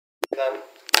them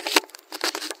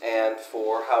and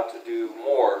for how to do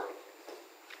more.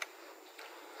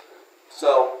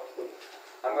 So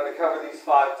I'm going to cover these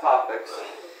 5 topics.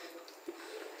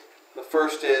 The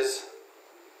first is,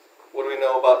 what do we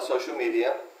know about social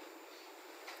media?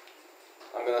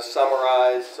 I'm going to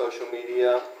summarize social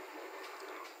media,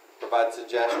 provide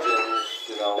suggestions,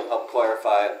 help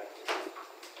clarify it.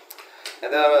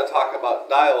 And then I'm going to talk about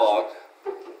dialogue.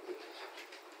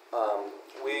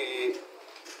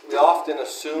 We often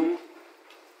assume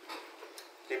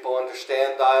people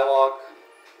understand dialogue,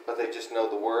 but they just know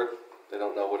the word. They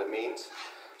don't know what it means.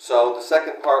 So the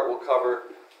second part will cover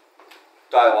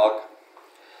dialogue.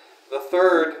 The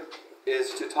third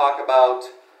is to talk about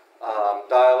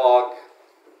dialogue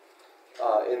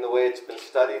in the way it's been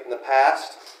studied in the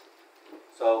past.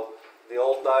 So the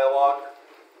old dialogue.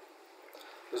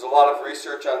 There's a lot of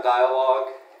research on dialogue,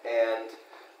 and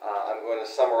I'm going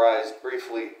to summarize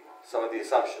briefly some of the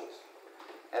assumptions.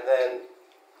 And then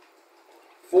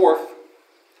fourth,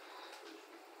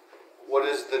 what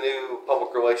is the new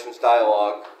public relations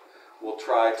dialogue? We'll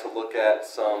try to look at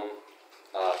some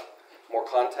more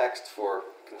context for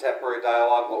contemporary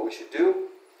dialogue, what we should do.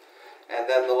 And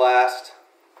then the last,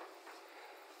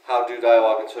 how do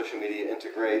dialogue and social media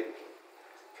integrate?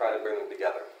 Try to bring them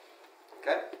together.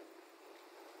 Okay?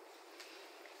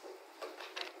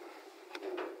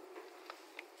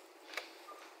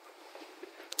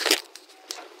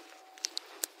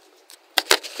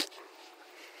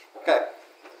 Okay.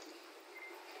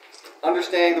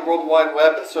 Understanding the World Wide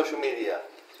Web and social media.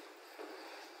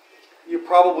 You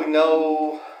probably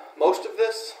know most of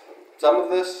this, some of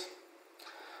this,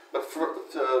 but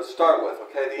to start with,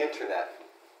 okay, the Internet.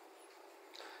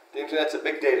 The Internet's a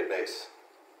big database.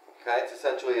 Okay, it's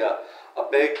essentially a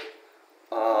big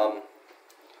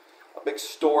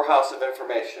storehouse of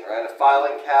information, right? A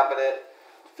filing cabinet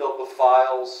filled with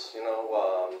files. I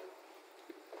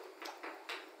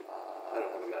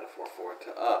don't have a metaphor for it.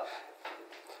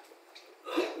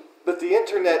 But the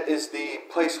Internet is the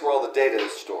place where all the data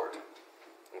is stored.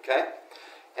 Okay?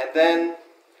 And then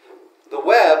the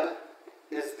web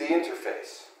is the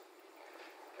interface.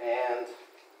 And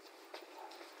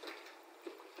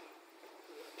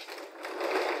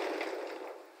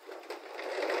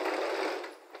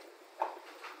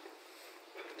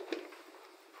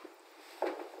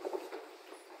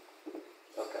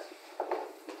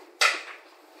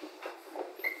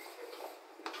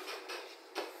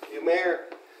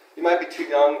you might be too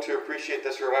young to appreciate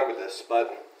this or remember this,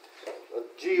 but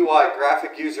GUI,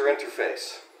 graphic user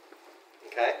interface.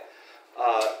 Okay?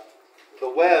 The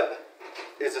web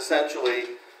is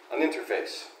essentially an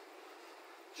interface,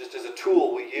 just as a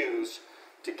tool we use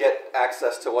to get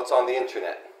access to what's on the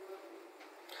Internet.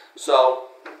 So,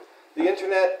 the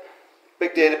Internet,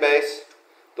 big database,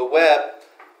 the web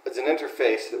is an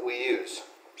interface that we use.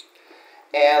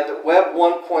 And Web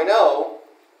 1.0,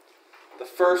 the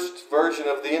first version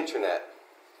of the Internet,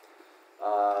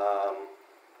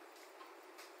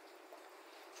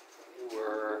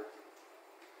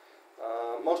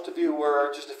 most of you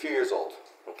were just a few years old,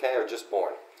 okay, or just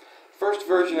born. First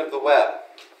version of the web,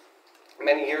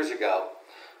 many years ago,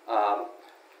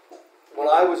 when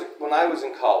I was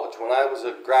in college, when I was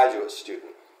a graduate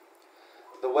student,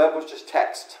 the web was just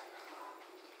text.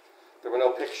 There were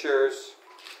no pictures,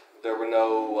 there were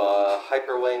no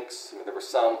hyperlinks. I mean, there were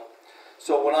some.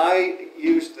 So when I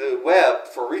used the web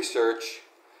for research,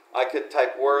 I could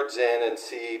type words in and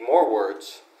see more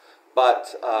words,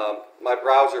 but my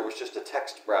browser was just a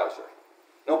text browser.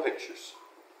 No pictures.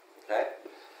 Okay?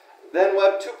 Then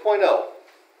Web 2.0.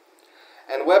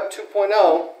 And Web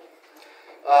 2.0,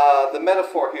 the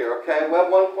metaphor here, okay?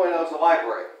 Web 1.0 is a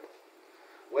library.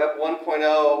 Web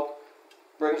 1.0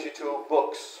 brings you to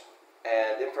books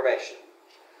and information.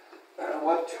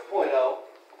 Web 2.0,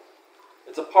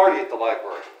 it's a party at the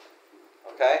library.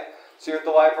 Okay? So you're at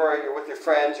the library, you're with your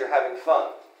friends, you're having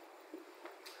fun.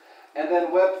 And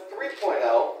then Web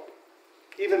 3.0,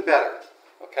 even better.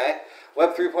 Okay?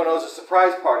 Web 3.0 is a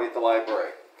surprise party at the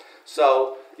library.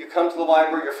 So you come to the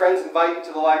library, your friends invite you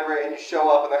to the library, and you show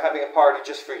up and they're having a party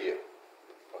just for you.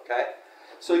 Okay?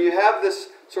 So you have this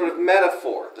sort of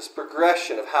metaphor, this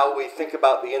progression of how we think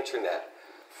about the Internet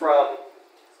from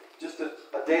just a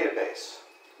database.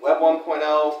 Web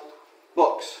 1.0,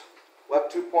 books. Web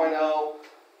 2.0,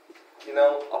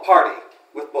 a party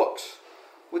with books,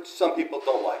 which some people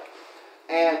don't like.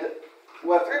 And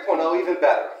Web 3.0, even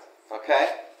better.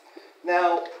 Okay?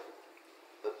 Now,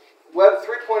 Web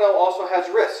 3.0 also has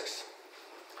risks.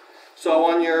 So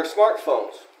on your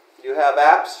smartphones, you have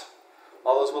apps,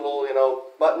 all those little,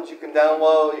 buttons you can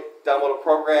download. You download a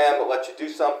program that lets you do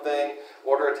something,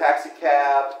 order a taxi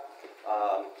cab,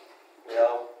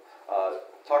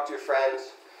 talk to your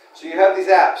friends. So you have these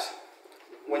apps.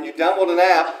 When you download an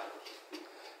app,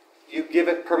 you give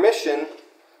it permission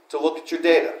to look at your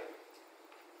data.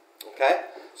 Okay?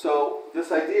 So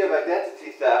this idea of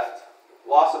identity theft,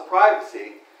 loss of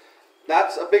privacy,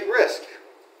 that's a big risk.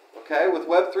 Okay? With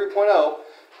Web 3.0,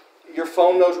 your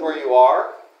phone knows where you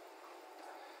are.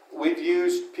 We've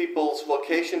used people's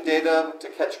location data to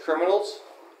catch criminals.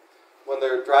 When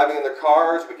they're driving in their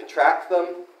cars, we can track them.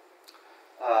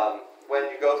 When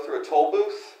you go through a toll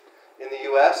booth in the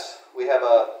US, we have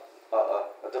a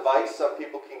device some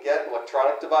people can get, an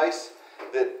electronic device,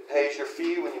 that pays your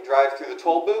fee when you drive through the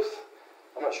toll booth.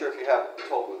 I'm not sure if you have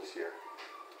toll booths here.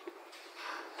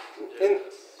 In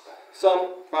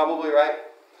some, probably, right?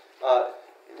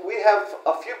 We have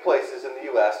a few places in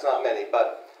the US, not many,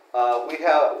 but we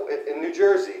have, in New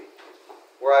Jersey,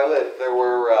 where I live, there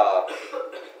were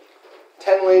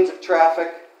 10 lanes of traffic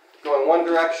going one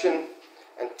direction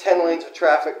and 10 lanes of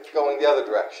traffic going the other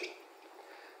direction.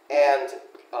 And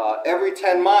every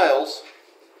 10 miles,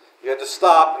 you had to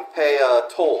stop and pay a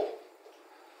toll.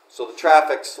 So the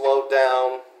traffic slowed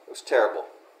down. It was terrible.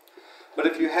 But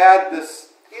if you had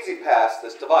this Easy Pass,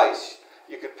 this device,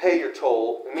 you could pay your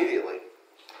toll immediately.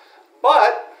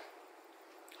 But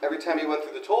every time you went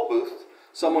through the toll booth,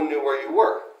 someone knew where you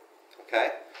were. Okay?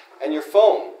 And your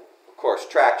phone, of course,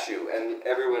 tracks you, and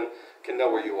everyone can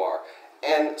know where you are.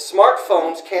 And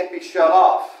smartphones can't be shut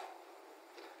off.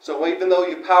 So even though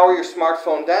you power your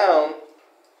smartphone down,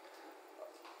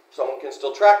 someone can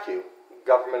still track you.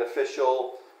 Government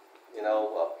official, you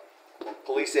know,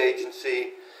 police agency.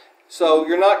 So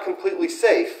you're not completely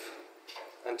safe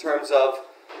in terms of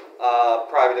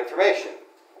private information.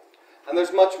 And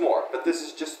there's much more, but this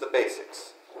is just the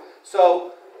basics.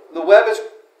 So the web is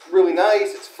really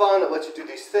nice, it's fun, it lets you do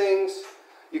these things.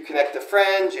 You connect to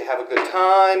friends, you have a good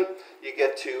time, you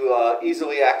get to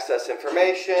easily access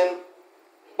information,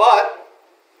 but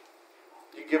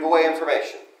you give away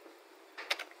information.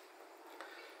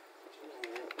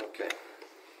 Okay.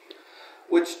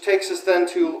 Which takes us then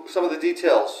to some of the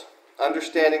details.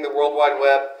 Understanding the World Wide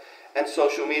Web and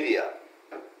social media.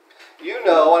 You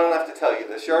know, I don't have to tell you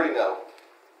this, you already know.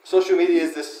 Social media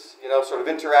is this, you know, sort of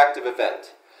interactive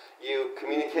event. You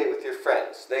communicate with your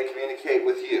friends, they communicate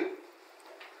with you.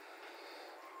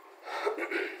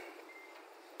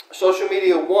 Social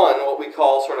media 1, what we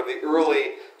call sort of the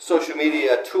early social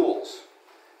media tools.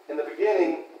 In the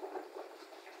beginning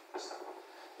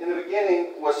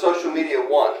was social media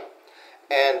 1.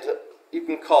 And you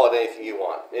can call it anything you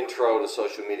want. Intro to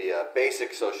social media,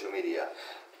 basic social media.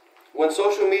 When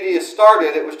social media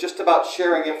started, it was just about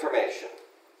sharing information.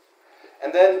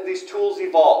 And then these tools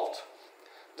evolved.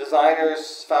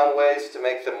 Designers found ways to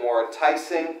make them more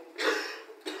enticing.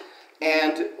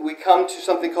 And we come to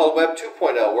something called Web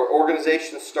 2.0, where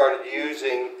organizations started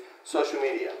using social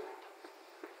media.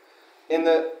 In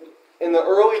the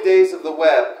early days of the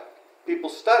web, people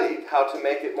studied how to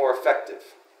make it more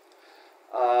effective.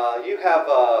 You have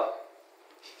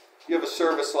a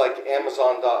service like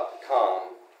Amazon.com.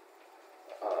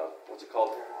 What's it called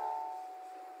here?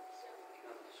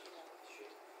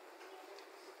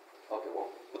 Okay, well,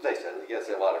 what they said. You guys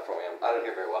say louder for me. I don't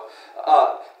hear very well.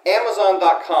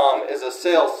 Amazon.com is a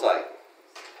sales site,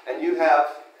 and you have,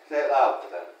 say it loud for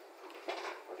them.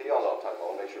 Okay, you all know what I'm talking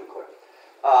about. I'll make sure we're clear.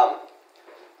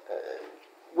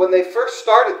 When they first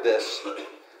started this,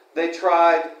 they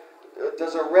tried,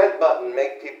 does a red button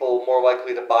make people more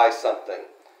likely to buy something?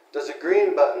 Does a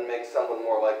green button make someone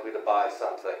more likely to buy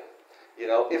something? You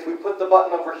know, if we put the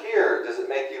button over here, does it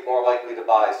make you more likely to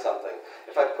buy something?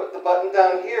 If I put the button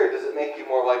down here, does it make you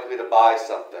more likely to buy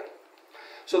something?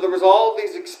 So there was all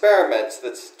these experiments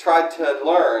that tried to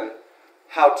learn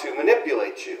how to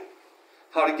manipulate you,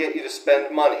 how to get you to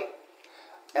spend money.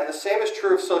 And the same is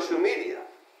true of social media.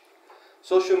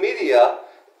 Social media,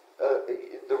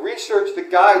 the research that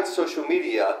guides social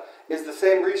media is the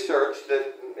same research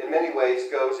that in many ways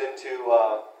goes into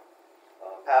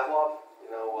Pavlov,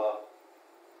 you know,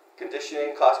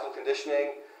 conditioning, classical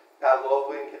conditioning,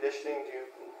 Pavlovian conditioning. Do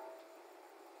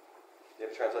you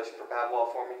have a translation for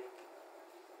Pavlov for me?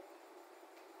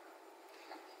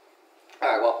 All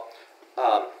right,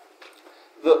 well,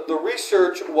 the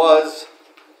research was,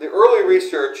 the early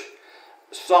research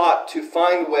sought to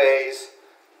find ways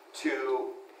to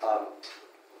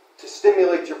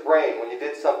stimulate your brain when you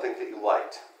did something that you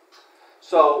liked.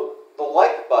 So the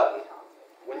like button,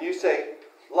 when you say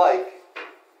like,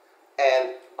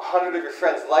 and 100 of your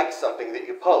friends like something that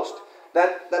you post,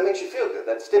 that makes you feel good,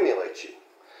 that stimulates you.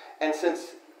 And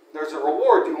since there's a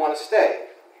reward, you want to stay.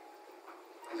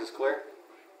 Is this clear?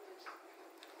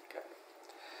 Okay.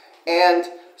 And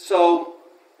so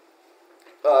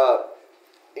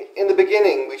in the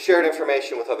beginning, we shared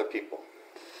information with other people.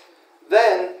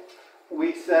 Then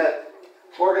we said,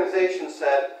 organizations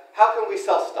said, how can we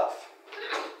sell stuff?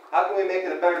 How can we make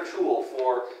it a better tool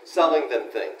for selling them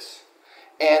things?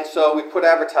 And so we put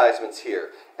advertisements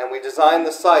here, and we designed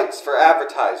the sites for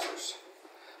advertisers.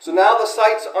 So now the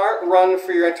sites aren't run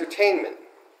for your entertainment.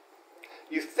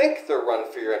 You think they're run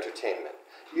for your entertainment.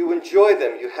 You enjoy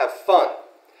them, you have fun,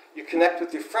 you connect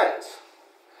with your friends.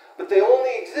 But they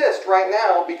only exist right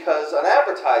now because an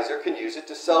advertiser can use it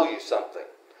to sell you something.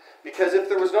 Because if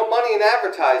there was no money in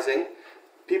advertising,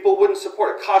 people wouldn't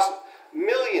support it. It costs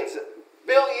millions,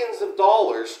 billions of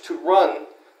dollars to run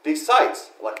these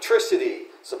sites. Electricity,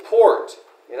 support,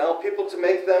 people to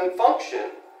make them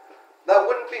function. That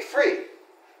wouldn't be free.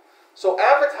 So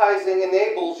advertising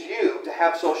enables you to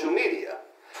have social media.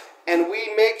 And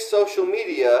we make social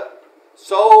media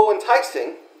so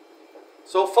enticing,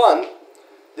 so fun,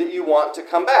 that you want to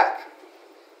come back.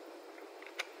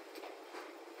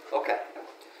 Okay.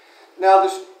 Now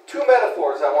there's two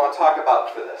metaphors I want to talk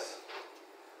about for this.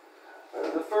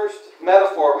 The first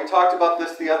metaphor, we talked about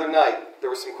this the other night. There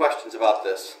were some questions about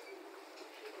this.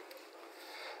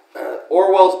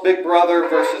 Orwell's Big Brother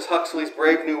versus Huxley's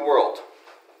Brave New World.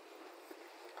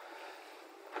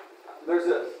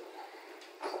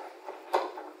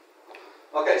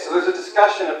 There's a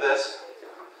discussion of this,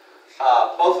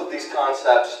 both of these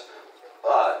concepts,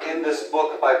 in this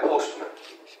book by Postman.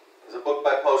 There's a book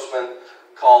by Postman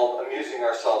called Amusing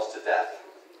Ourselves to Death.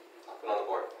 I'll put it on the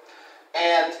board.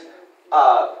 And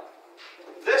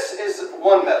this is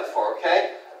one metaphor,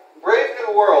 okay? Brave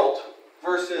New World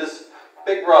versus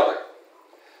Big Brother.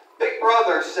 Big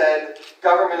Brother said,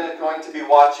 government is going to be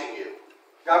watching you.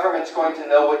 Government's going to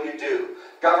know what you do.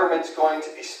 Government's going to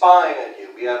be spying on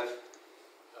you. We have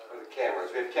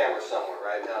cameras. We have cameras somewhere,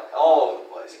 right? Now, all over the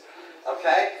place.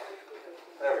 Okay?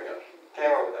 There we go.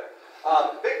 Camera over there.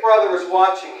 Big Brother was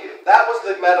watching you. That was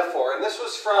the metaphor. And this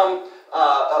was from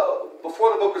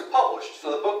before the book was published.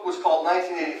 So the book was called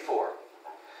 1984.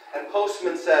 And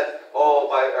Postman said,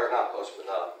 Orwell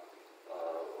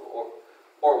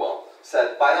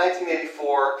said, by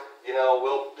 1984,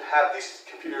 we'll have these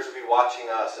computers will be watching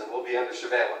us and we'll be under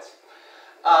surveillance.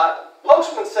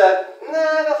 Postman said,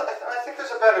 I think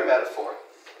there's a better metaphor.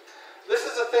 This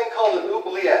is a thing called an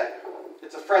oubliette.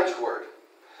 It's a French word.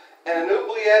 And an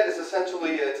oubliette is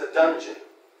essentially, it's a dungeon.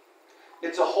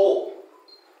 It's a hole.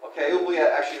 Okay,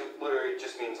 oubliette actually literally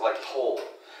just means like hole.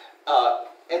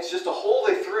 It's just a hole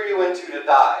they threw you into to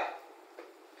die.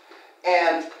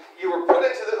 And you were put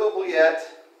into the oubliette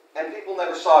and people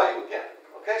never saw you again.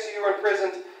 Okay, so you were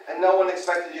imprisoned and no one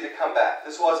expected you to come back.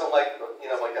 This wasn't like,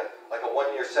 like a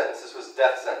 1-year sentence. This was a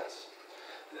death sentence.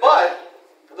 But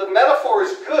the metaphor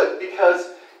is good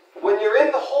because when you're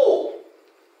in the hole,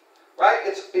 right,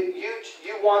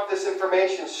 you want this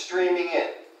information streaming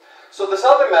in. So this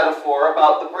other metaphor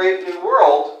about the Brave New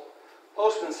World,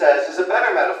 Postman says, is a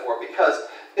better metaphor because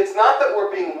it's not that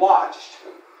we're being watched.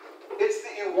 It's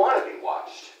that you want to be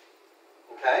watched.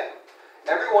 Okay?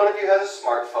 Every one of you has a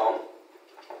smartphone.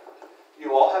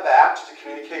 You all have apps to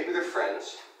communicate with your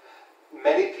friends.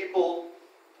 Many people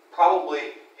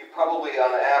you probably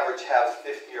on average have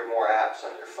 50 or more apps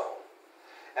on your phone.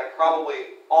 And probably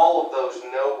all of those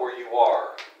know where you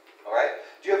are. All right?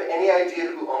 Do you have any idea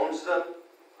who owns them?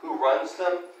 Who runs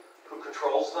them? Who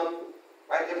controls them?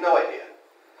 Right? You have no idea.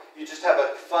 You just have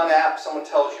a fun app. Someone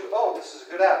tells you, oh, this is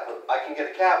a good app. I can get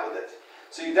a cab with it.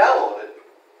 So you download it.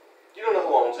 You don't know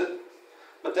who owns it.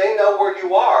 But they know where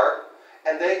you are.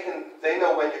 And they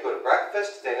know when you go to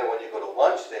breakfast, they know when you go to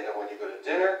lunch, they know when you go to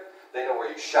dinner, they know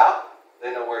where you shop,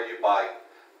 they know where you buy,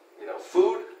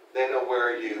 food, they know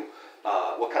where you,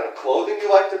 what kind of clothing you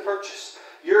like to purchase.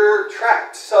 You're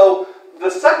tracked. So the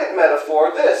second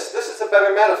metaphor, this is a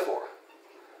better metaphor.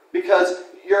 Because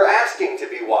you're asking to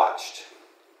be watched.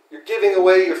 You're giving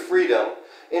away your freedom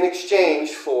in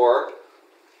exchange for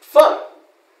fun.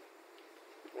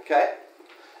 Okay?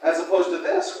 As opposed to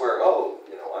this, where,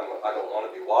 I don't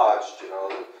want to be watched,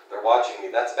 they're watching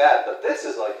me, that's bad. But this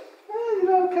is like,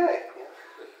 okay.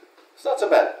 It's not so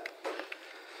bad.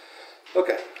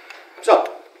 Okay. So,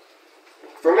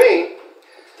 for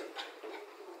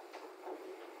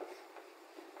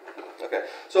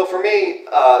me,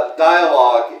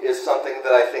 dialogue is something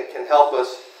that I think can help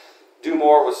us do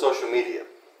more with social media.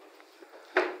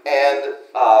 And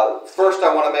first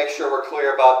I want to make sure we're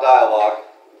clear about dialogue.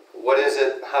 What is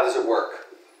it? How does it work?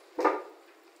 I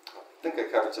think I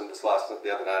covered some of this the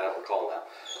other night. I don't recall now.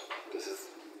 This is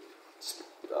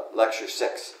lecture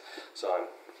 6, so I'm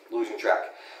losing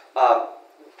track.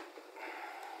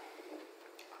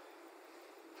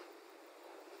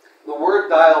 The word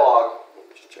dialogue, let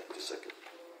me just check just a second.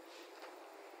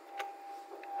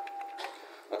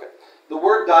 Okay. The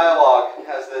word dialogue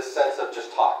has this sense of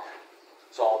just talk.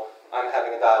 So I'm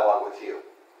having a dialogue with you.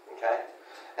 Okay?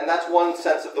 And that's one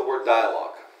sense of the word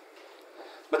dialogue.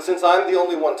 But since I'm the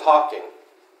only one talking,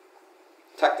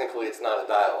 technically it's not a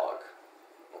dialogue.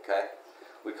 Okay?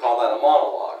 We call that a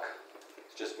monologue.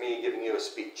 It's just me giving you a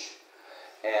speech.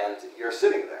 And you're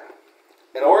sitting there.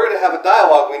 In order to have a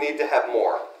dialogue, we need to have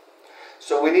more.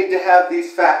 So we need to have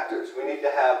these factors. We need to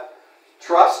have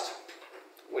trust.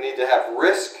 We need to have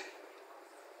risk,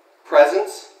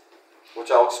 presence, which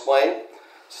I'll explain,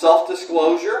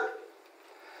 self-disclosure,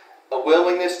 a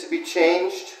willingness to be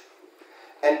changed,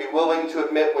 and be willing to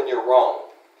admit when you're wrong.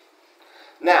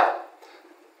 Now,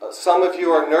 some of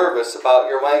you are nervous about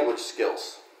your language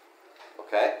skills.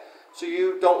 Okay? So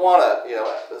you don't want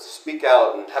to, speak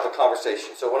out and have a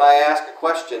conversation. So when I ask a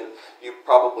question, you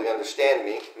probably understand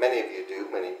me. Many of you do.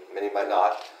 Many might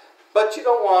not. But you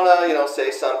don't want to,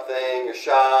 say something. You're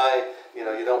shy. You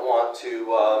don't want to.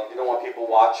 You don't want people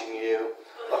watching you.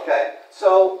 Okay.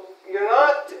 So you're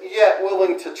not yet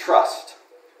willing to trust.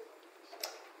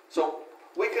 So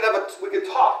we could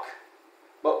talk,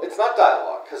 but it's not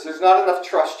dialogue because there's not enough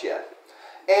trust yet.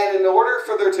 And in order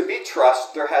for there to be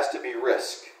trust, there has to be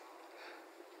risk.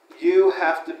 You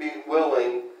have to be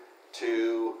willing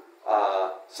to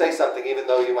say something even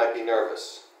though you might be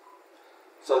nervous.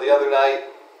 So the other night,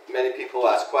 many people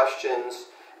asked questions,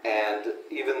 and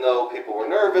even though people were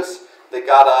nervous, they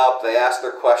got up, they asked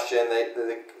their question,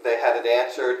 they had it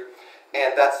answered,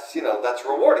 and that's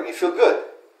rewarding. You feel good.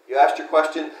 You asked your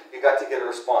question, you got to get a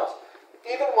response.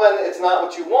 Even when it's not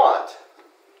what you want,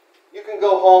 you can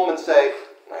go home and say,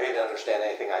 I didn't understand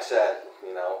anything I said,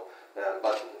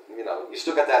 but you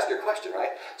still got to ask your question, right?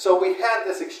 So we had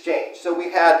this exchange. So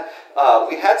we had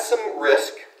some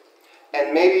risk,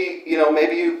 and maybe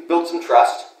you built some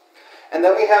trust, and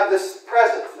then we have this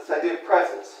presence, this idea of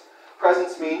presence.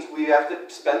 Presence means we have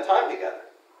to spend time together.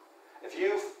 If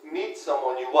you meet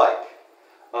someone you like,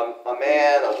 a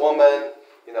man, a woman,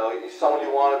 someone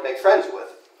you want to make friends with,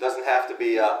 it doesn't have to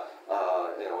be an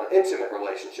intimate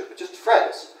relationship, but just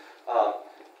friends.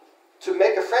 To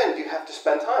make a friend, you have to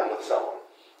spend time with someone.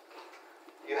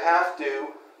 You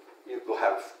go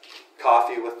have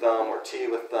coffee with them, or tea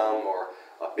with them, or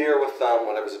a beer with them,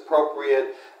 whatever's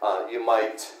appropriate. You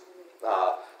might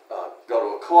go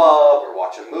to a club or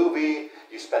watch a movie.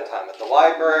 You spend time at the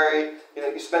library.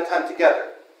 You spend time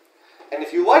together. And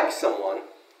if you like someone,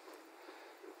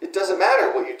 it doesn't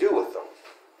matter what you do with them,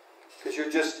 because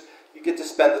you get to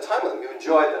spend the time with them. You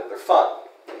enjoy them. They're fun.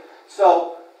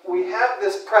 So we have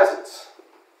this presence.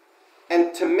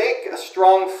 And to make a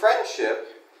strong friendship,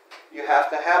 you have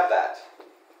to have that.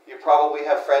 You probably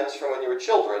have friends from when you were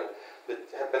children that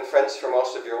have been friends for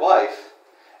most of your life,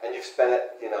 and you've spent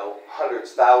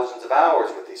hundreds, thousands of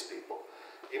hours with these people.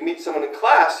 You meet someone in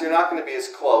class, you're not going to be as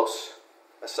close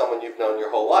as someone you've known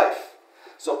your whole life.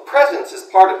 So presence is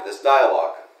part of this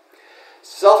dialogue.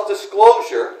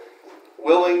 Self-disclosure,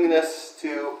 willingness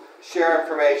to share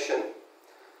information.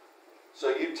 So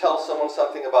you tell someone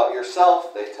something about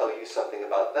yourself, they tell you something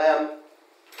about them,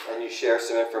 and you share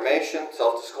some information,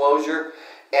 self-disclosure.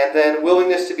 And then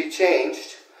willingness to be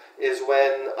changed is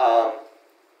when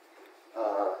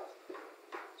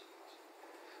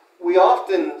we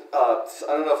often, I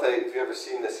don't know if you've ever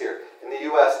seen this here. In the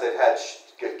U.S., they've had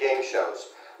game shows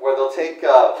where they'll take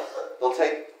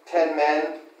 10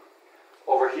 men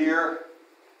over here,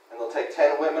 and they'll take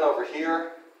 10 women over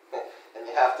here, and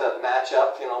you have to match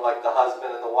up, like the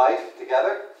husband and the wife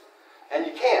together. And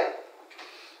you can.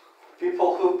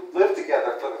 People who live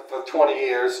together for 20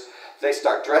 years, they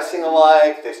start dressing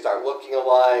alike, they start looking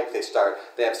alike,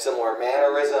 they have similar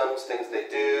mannerisms, things they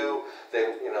do,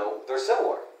 they're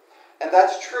similar. And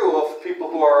that's true of people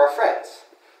who are our friends.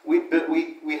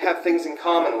 We have things in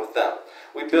common with them.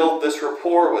 We build this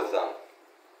rapport with them.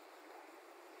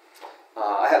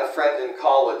 I had a friend in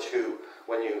college who,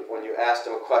 when you asked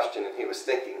him a question and he was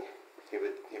thinking, he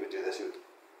would do this.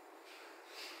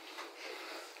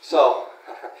 So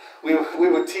we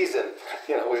would tease him.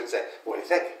 We would say, "What do you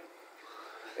think?"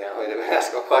 We'd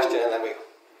ask him a question, and then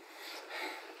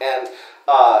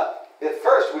at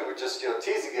first we were just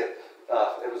teasing it.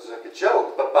 It was like a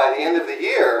joke, but by the end of the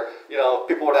year,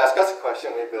 people would ask us a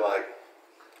question, we'd be like,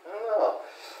 I don't know.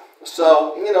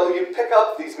 So you pick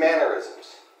up these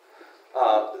mannerisms,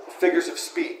 figures of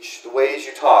speech, the ways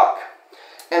you talk,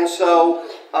 and so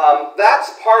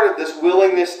that's part of this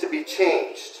willingness to be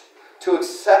changed, to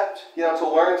accept, to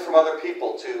learn from other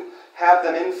people, to have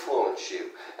them influence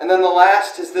you. And then the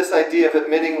last is this idea of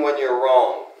admitting when you're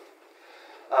wrong.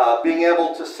 being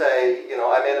able to say,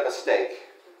 I made a mistake.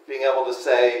 Being able to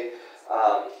say,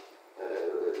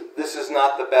 this is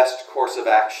not the best course of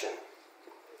action.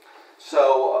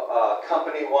 So a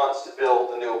company wants to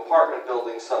build a new apartment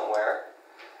building somewhere,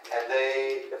 and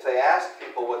if they ask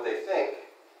people what they think,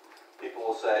 people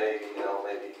will say,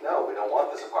 maybe, no, we don't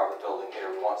want this apartment building here,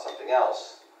 we want something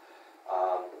else.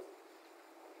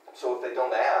 So if they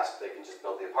don't ask, they can just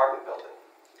build the apartment building.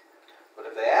 But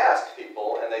if they ask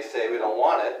people and they say we don't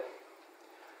want it,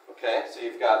 okay, so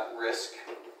you've got risk,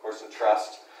 of course, and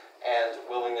trust, and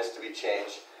willingness to be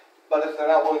changed. But if they're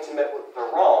not willing to admit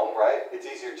they're wrong, right, it's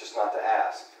easier just not to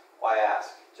ask. Why ask?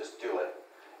 Just do it.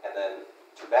 And then,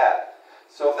 too bad.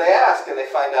 So if they ask and they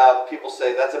find out, people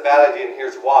say, that's a bad idea and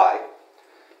here's why,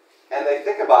 and they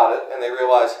think about it and they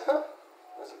realize,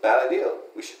 that's a bad idea.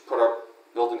 We should put our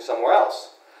building somewhere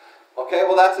else. Okay,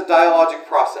 well that's a dialogic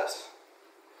process.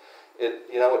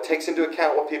 It takes into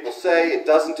account what people say. It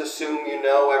doesn't assume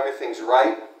everything's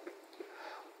right.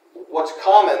 What's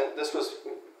common, this was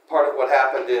part of what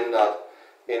happened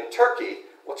in Turkey,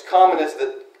 what's common is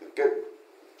that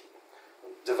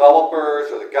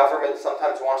developers or the government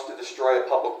sometimes wants to destroy a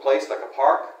public place like a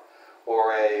park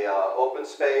or a open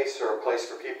space or a place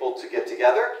for people to get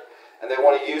together, and they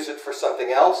want to use it for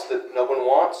something else that no one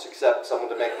wants except someone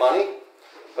to make money,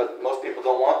 but most people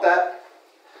don't want that.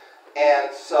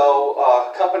 And so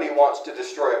a company wants to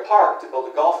destroy a park to build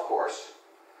a golf course.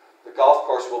 The golf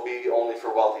course will be only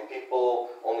for wealthy people,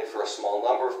 only for a small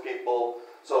number of people.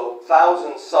 So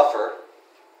thousands suffer,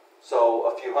 so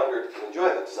a few hundred can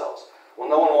enjoy themselves. Well,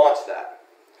 no one wants that.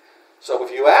 So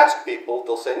if you ask people,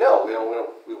 they'll say, no,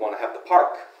 we want to have the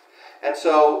park. And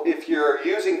so if you're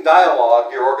using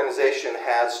dialogue, your organization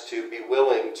has to be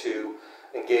willing to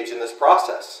engage in this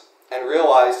process and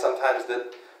realize sometimes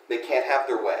that they can't have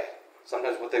their way.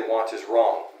 Sometimes what they want is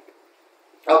wrong.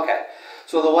 Okay,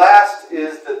 so the last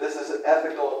is that this is an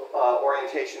ethical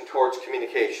orientation towards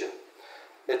communication.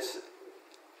 It's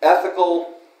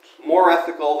ethical, more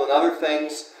ethical than other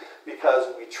things, because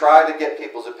we try to get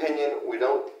people's opinion. We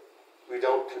don't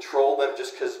control them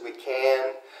just because we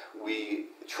can. We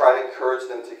try to encourage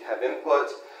them to have input.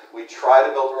 We try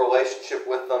to build a relationship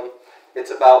with them.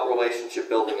 It's about relationship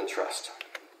building and trust.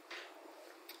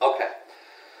 Okay.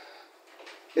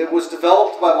 It was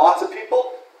developed by lots of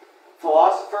people,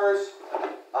 philosophers,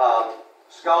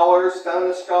 scholars,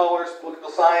 feminist scholars, political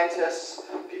scientists,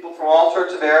 people from all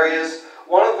sorts of areas.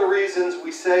 One of the reasons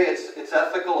we say it's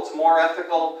ethical, it's more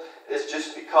ethical, is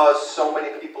just because so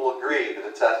many people agree that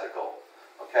it's ethical.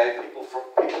 Okay, people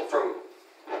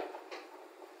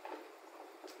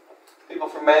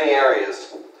from many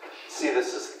areas see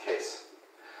this as the case.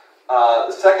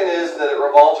 The second is that it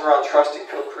revolves around trusting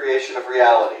co-creation of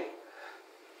reality.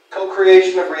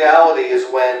 Co-creation of reality is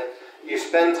when you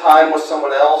spend time with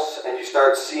someone else and you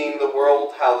start seeing the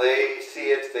world how they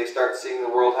see it, they start seeing the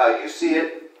world how you see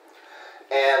it,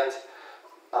 and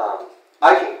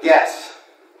I can guess.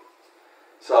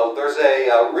 So there's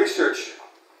a research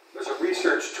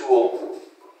tool.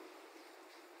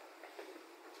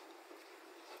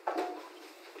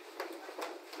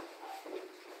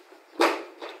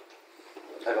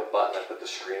 I have a button. I put the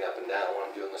screen up and down when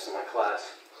I'm doing this in my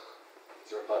class.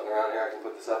 Is there a button around here I can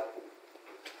put this up?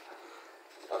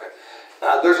 Okay.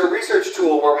 There's a research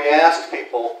tool where we ask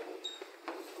people.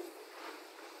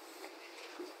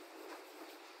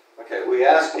 Okay, we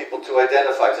ask people to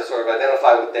sort of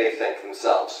identify what they think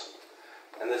themselves,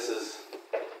 and this is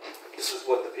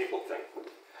what the people think.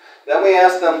 Then we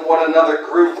ask them what another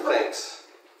group thinks.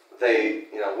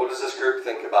 What does this group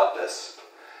think about this?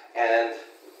 And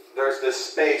there's this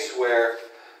space where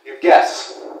you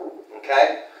guess.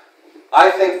 Okay. I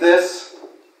think this,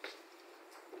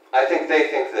 I think they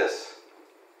think this.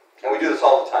 And we do this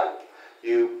all the time.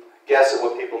 You guess at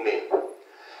what people mean.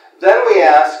 Then we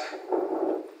ask,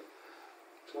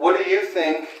 what do you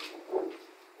think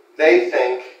they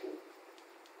think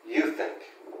you think?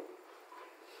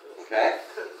 Okay?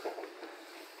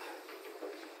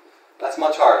 That's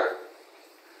much harder.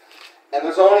 And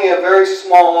there's only a very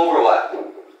small overlap.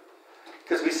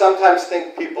 Because we sometimes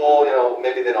think people,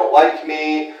 maybe they don't like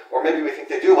me, or maybe we think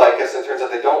they do like us, and it turns out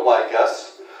they don't like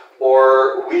us.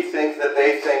 Or we think that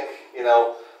they think,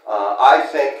 I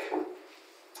think,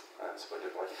 that's a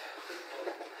different one.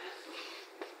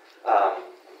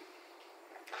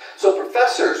 So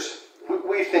professors,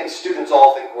 we think students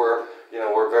all think we're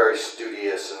very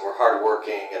studious and we're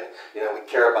hardworking and, we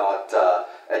care about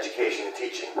education and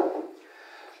teaching.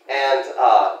 And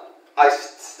I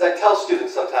tell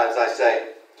students sometimes, I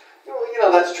say,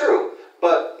 that's true,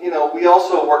 but, we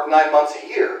also work 9 months a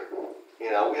year.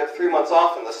 We have 3 months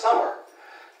off in the summer.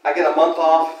 I get a month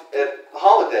off at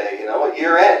holiday, you know, at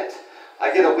year end.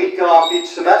 I get a week off each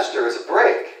semester as a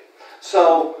break.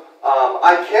 So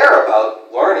I care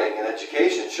about learning and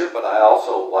education, sure, but I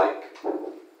also like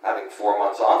having 4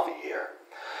 months off a year.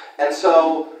 And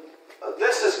so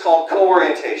this is called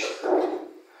co-orientation.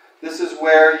 This is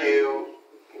where you,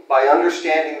 by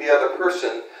understanding the other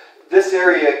person, this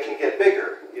area can get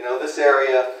bigger. You know, this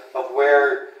area of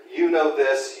where you know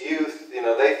this, you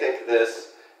know, they think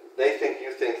this, they think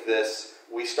you think this.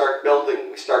 We start building,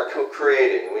 we start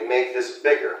co-creating, we make this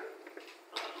bigger.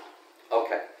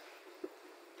 Okay.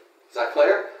 Is that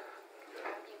clear?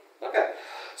 Okay.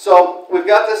 So we've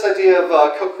got this idea of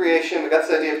co-creation, we've got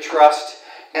this idea of trust,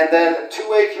 and then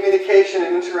two-way communication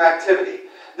and interactivity.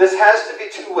 This has to be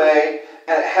two-way,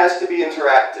 and it has to be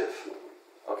interactive.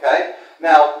 Okay?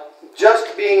 Now,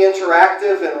 just being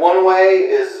interactive in one way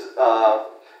is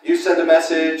you send a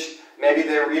message, maybe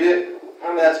they read it. I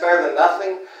mean, that's better than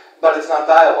nothing, but it's not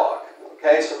dialogue.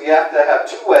 Okay? So we have to have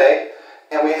two-way,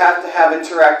 and we have to have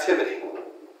interactivity.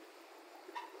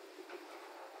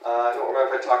 I don't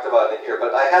remember if I talked about it here,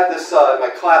 but I had this in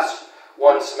my class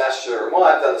one semester. Well,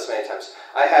 I've done this many times.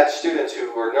 I had students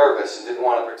who were nervous and didn't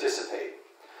want to participate.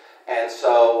 And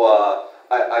so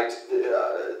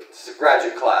it's a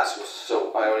graduate class,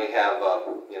 so I only have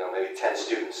you know, maybe 10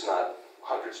 students, not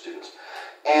 100 students.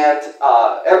 And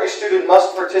every student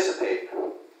must participate.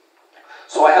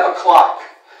 So I have a clock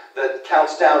that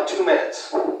counts down 2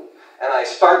 minutes. And I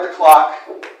start the clock.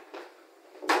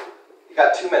 You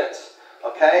got 2 minutes.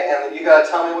 Okay, and you got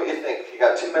to tell me what you think. You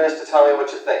got 2 minutes to tell me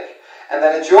what you think. And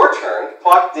then it's your turn.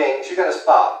 Clock dings. You got to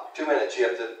stop. 2 minutes. You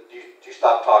have to. You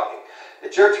stop talking.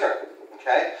 It's your turn.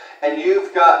 Okay, and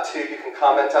you've got to. You can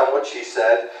comment on what she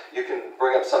said. You can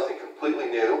bring up something completely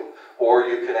new, or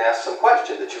you can ask some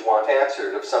question that you want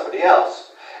answered of somebody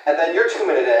else. And then your 2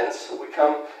 minute ends. We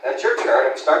come, and it's your turn.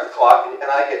 And we start the clock,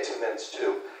 and I get 2 minutes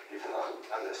too. Even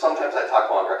though sometimes I talk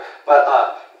longer,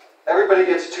 but. Everybody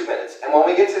gets 2 minutes. And when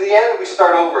we get to the end, we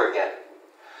start over again.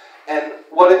 And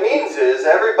what it means is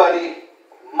everybody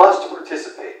must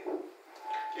participate.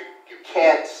 You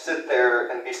can't sit there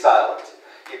and be silent.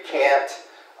 You can't,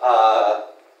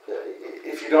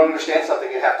 if you don't understand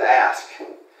something, you have to ask.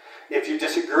 If you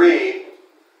disagree,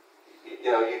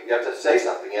 you know, you have to say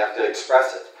something. You have to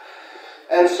express it.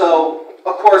 And so,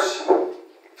 of course,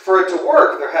 for it to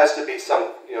work, there has to be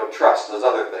some, you know, trust, those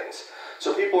other things.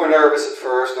 So people are nervous at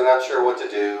first, they're not sure what to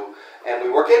do, and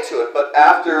we work into it. But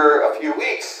after a few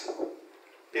weeks,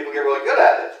 people get really good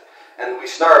at it. And we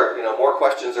start, you know, more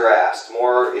questions are asked,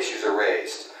 more issues are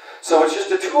raised. So it's just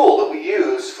a tool that we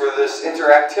use for this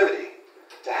interactivity,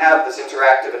 to have this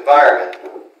interactive environment.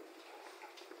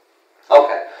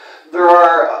 Okay, there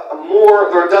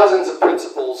are dozens of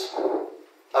principles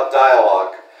of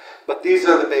dialogue, but these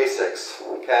are the basics,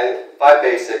 okay? 5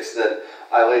 basics that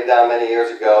I laid down many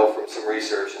years ago from some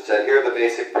research and said, here are the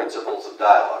basic principles of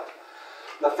dialogue.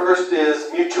 The first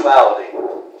is mutuality.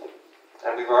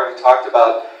 And we've already talked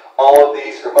about all of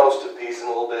these, or most of these, in a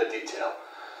little bit of detail.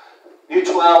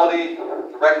 Mutuality,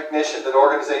 the recognition that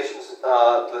organizations,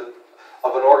 of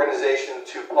an organization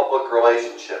to public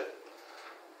relationship.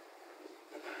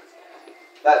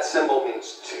 That symbol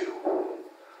means two.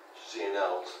 So you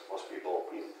know,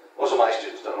 most of my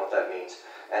students don't know what that means.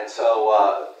 And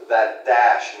so that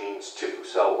dash means two,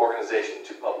 so organization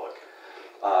to public.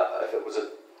 If it was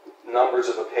numbers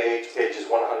of a page, pages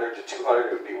 100 to 200,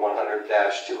 it would be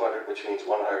 100-200, which means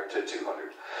 100 to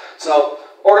 200. So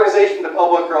organization to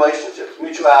public relationships,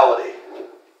 mutuality.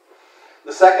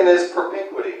 The second is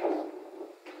propinquity.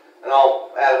 And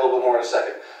I'll add a little bit more in a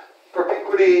second.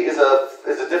 Propinquity is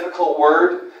a difficult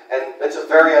word, and it's a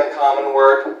very uncommon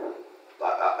word.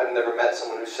 I've never met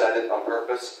someone who said it on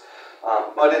purpose.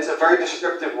 But it's a very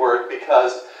descriptive word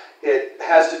because it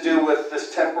has to do with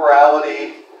this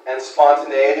temporality and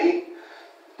spontaneity.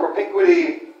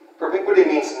 Propinquity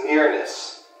means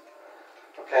nearness.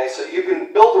 Okay, so you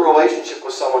can build a relationship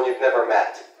with someone you've never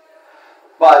met.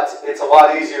 But it's a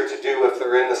lot easier to do if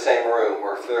they're in the same room,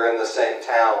 or if they're in the same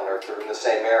town, or if they're in the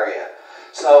same area.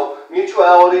 So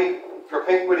mutuality,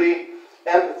 propinquity,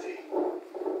 empathy.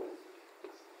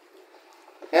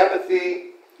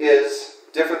 Empathy is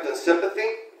different than sympathy.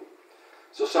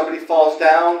 So somebody falls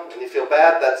down and you feel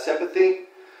bad, that's sympathy.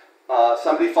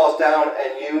 Somebody falls down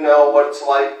and you know what it's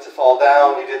like to fall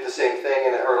down, you did the same thing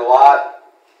and it hurt a lot,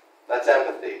 that's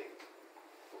empathy.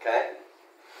 Okay?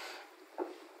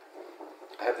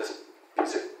 I have this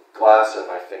piece of glass in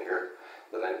my finger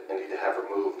that I need to have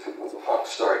removed. It's a long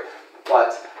story.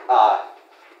 But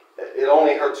it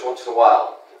only hurts once in a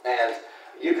while. And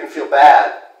you can feel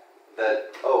bad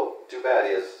that, oh, too bad,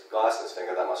 he has glass in his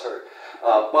finger, that must hurt.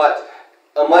 But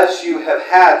unless you have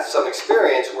had some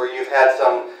experience where you've had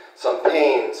some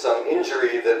pain, some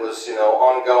injury that was,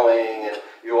 ongoing, and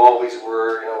you always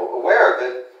were, aware of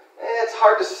it, it's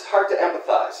hard to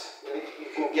empathize. You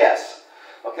can guess.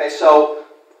 Okay, so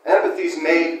empathy is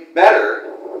made better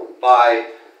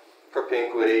by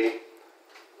propinquity,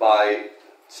 by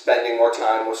spending more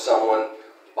time with someone,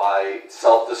 by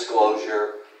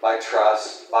self-disclosure, by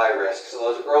trust, by risk. So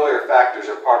those earlier factors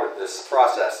are part of this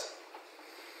process.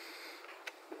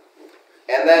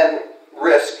 And then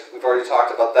risk, we've already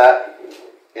talked about that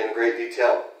in great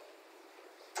detail.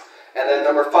 And then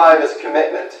number 5 is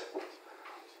commitment,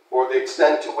 or the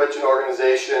extent to which an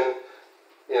organization,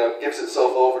 gives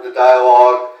itself over to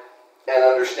dialogue and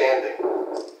understanding.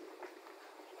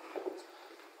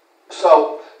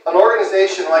 So an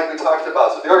organization, like we talked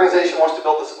about, so the organization wants to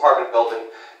build this apartment building,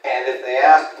 and if they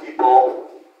ask people,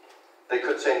 they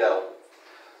could say no.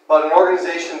 But an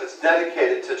organization that's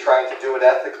dedicated to trying to do it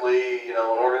ethically, an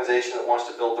organization that wants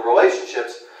to build the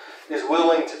relationships, is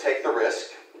willing to take the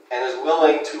risk and is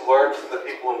willing to learn from the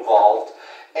people involved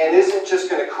and isn't just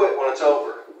going to quit when it's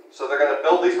over. So they're going to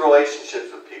build these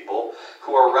relationships with people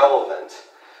who are relevant,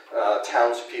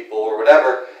 townspeople or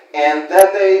whatever, and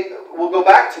then they will go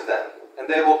back to them and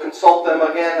they will consult them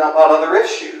again about other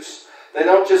issues. They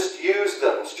don't just use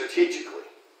them strategically.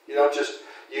 You don't just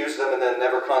use them and then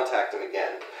never contact them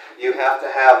again. You have to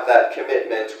have that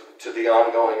commitment to the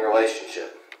ongoing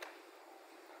relationship.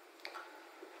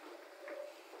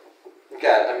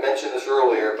 Again, I mentioned this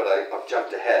earlier, but I've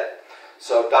jumped ahead.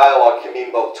 So dialogue can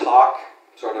mean both talk,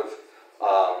 sort of,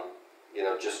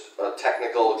 just a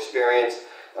technical experience,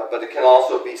 but it can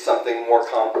also be something more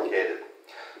complicated.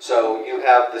 So you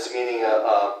have this meaning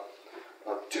of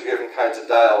 2 different kinds of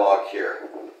dialogue here.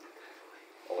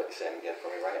 I'll let you say them again for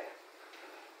me, right?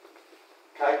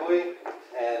 Kaigui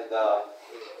and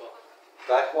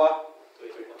Daihua?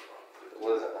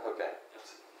 What is it? Okay.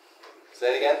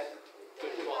 Say it again?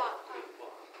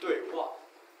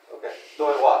 Okay.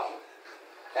 Doihua.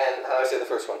 And how do I say the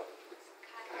first one?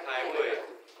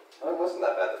 Oh, it wasn't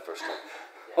that bad the first time.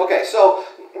 Okay, so,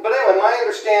 but anyway, my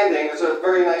understanding, there's a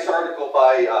very nice article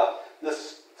by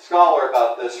this scholar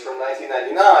about this from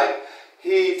 1999.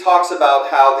 He talks about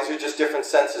how these are just different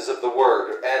senses of the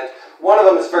word, and one of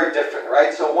them is very different,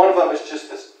 right? So one of them is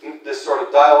just this sort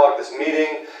of dialogue, this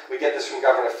meeting. We get this from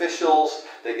government officials.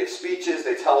 They give speeches.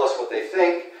 They tell us what they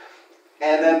think.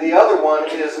 And then the other one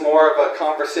is more of a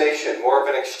conversation, more of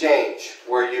an exchange,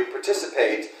 where you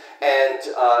participate, and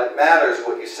it matters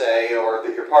what you say or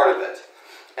that you're part of it.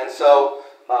 And so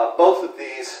both of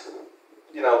these,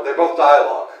 they're both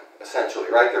dialogue, essentially,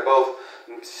 right? They're both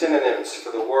synonyms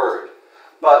for the word,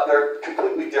 but they're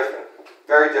completely different,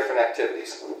 very different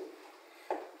activities.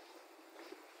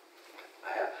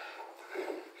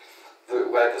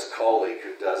 We have this colleague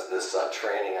who does this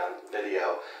training on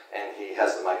video, and he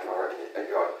has the microphone, and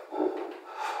you're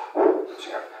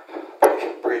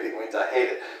breathing means I hate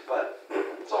it, but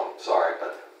so I'm sorry,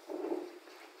 but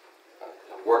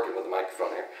I'm working with the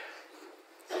microphone here.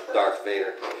 Darth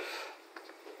Vader.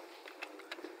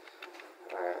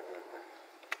 All right.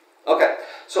 Okay,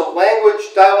 so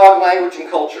language, dialogue, language, and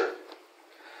culture.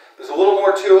 There's a little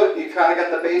more to it. You kind of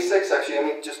got the basics. Actually, let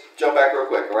me just jump back real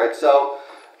quick. All right, so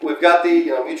we've got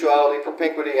the mutuality,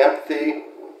 propinquity, empathy,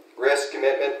 risk,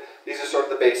 commitment. These are sort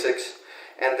of the basics,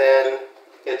 and then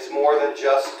it's more than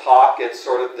just talk. It's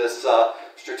sort of this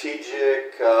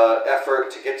strategic effort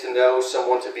to get to know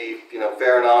someone, to be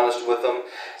fair and honest with them,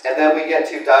 and then we get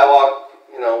to dialogue.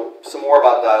 Some more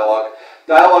about dialogue.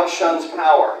 Dialogue shuns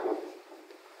power.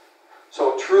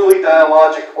 So a truly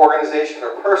dialogic organization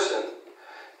or person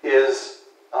is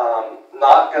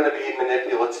not going to be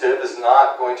manipulative, is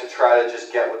not going to try to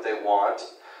just get what they want.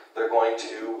 They're going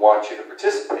to want you to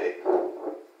participate.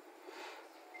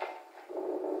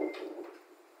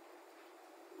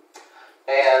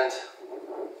 And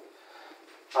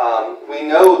we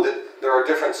know that there are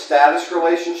different status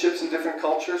relationships in different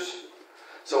cultures.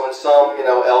 So in some,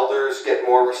 elders get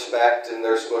more respect and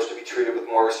they're supposed to be treated with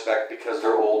more respect because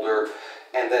they're older.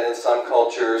 And then in some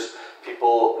cultures,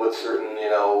 people with certain,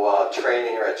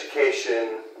 training or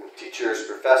education, teachers,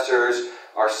 professors,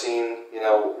 are seen,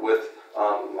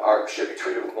 should be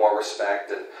treated with more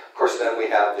respect. And of course, then we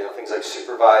have, things like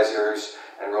supervisors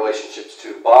and relationships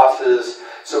to bosses.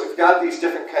 So we've got these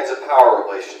different kinds of power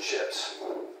relationships.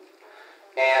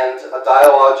 And a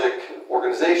dialogic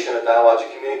organization, a dialogic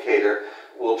communicator,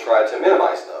 will try to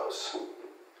minimize those.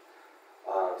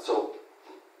 So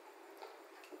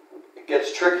it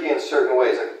gets tricky in certain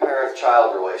ways, like a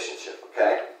parent-child relationship,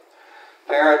 okay?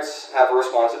 Parents have a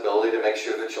responsibility to make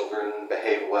sure their children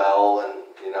behave well and,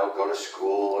 go to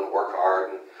school and work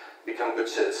hard and become good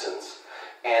citizens.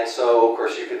 And so, of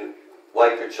course, you can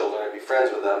like your children and be friends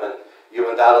with them, and you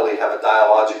undoubtedly have a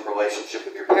dialogic relationship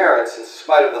with your parents in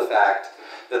spite of the fact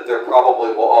that there probably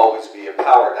will always be a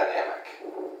power dynamic.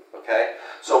 Okay?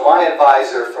 So my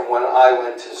advisor from when I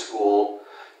went to school,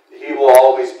 he will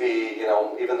always be,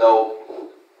 even though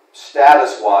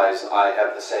status-wise I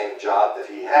have the same job that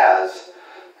he has,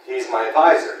 he's my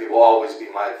advisor. He will always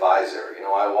be my advisor.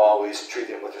 I will always treat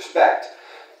him with respect.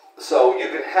 So you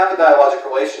can have a dialogic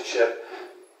relationship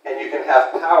and you can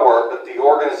have power, but the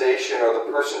organization or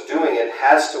the person doing it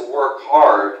has to work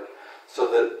hard so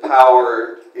that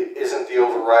power isn't the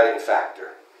overriding factor.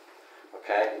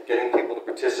 Okay? Getting people to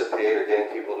participate or getting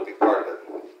people to be part of it.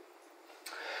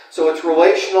 So it's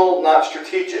relational, not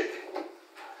strategic.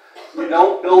 You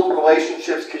don't build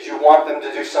relationships because you want them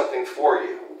to do something for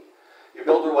you. You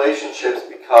build relationships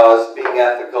because being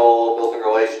ethical, building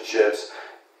relationships,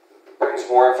 brings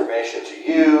more information to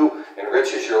you,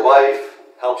 enriches your life,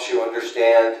 helps you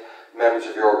understand members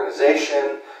of your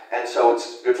organization, and so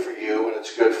it's good for you and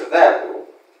it's good for them.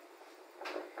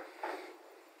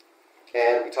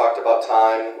 And we talked about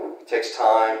time. It takes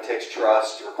time, it takes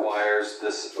trust, it requires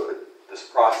this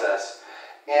process,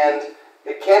 and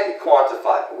it can't be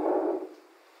quantified.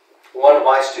 One of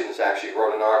my students actually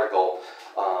wrote an article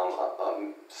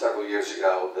several years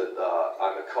ago that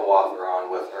I'm a co-author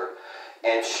on with her,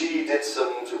 and she did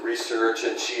some research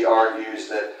and she argues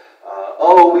that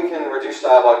we can reduce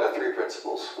dialogue to 3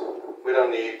 principles. We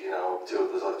don't need, 2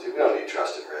 of those other 2. We don't need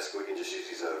trust and risk. We can just use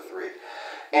these other 3.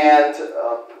 And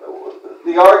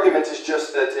the argument is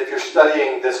just that if you're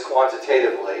studying this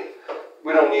quantitatively,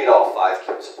 we don't need all 5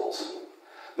 principles.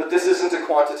 But this isn't a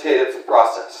quantitative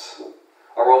process.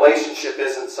 A relationship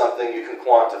isn't something you can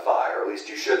quantify, or at least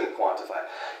you shouldn't quantify.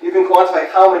 You can quantify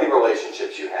how many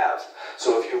relationships you have.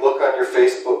 So if you look on your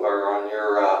Facebook or on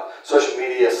your social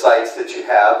media sites that you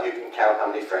have, you can count how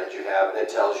many friends you have, and it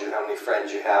tells you how many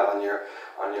friends you have on your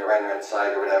internet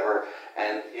site or whatever.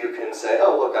 And you can say,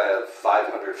 oh, look, I have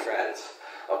 500 friends.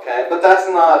 Okay, but that's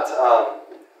not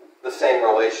the same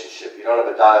relationship. You don't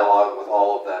have a dialogue with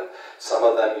all of them. Some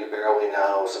of them you barely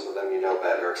know, some of them you know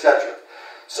better, etc.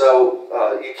 So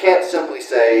you can't simply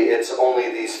say it's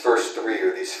only these first 3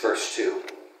 or these first 2.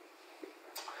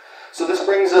 So this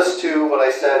brings us to what I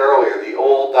said earlier, the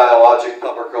old dialogic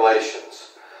public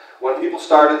relations. When people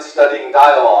started studying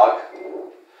dialogue,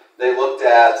 they looked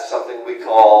at something we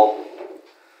call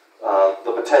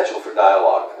the potential for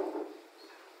dialogue.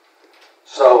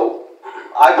 So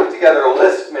I put together a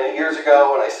list many years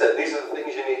ago, and I said these are the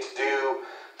things you need to do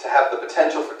to have the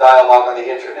potential for dialogue on the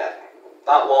internet.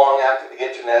 Not long after the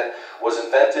internet was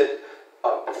invented,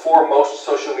 before most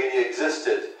social media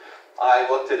existed, I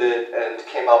looked at it and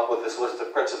came up with this list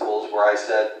of principles where I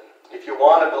said, if you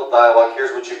want to build dialogue,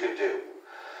 here's what you can do.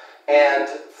 And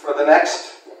for the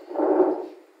next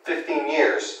 15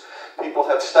 years, people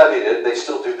have studied it, they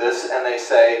still do this, and they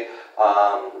say,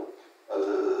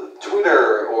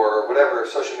 Twitter or whatever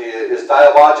social media is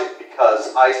dialogic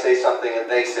because I say something and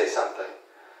they say something.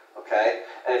 Okay?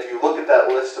 And if you look at that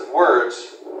list of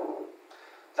words,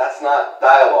 that's not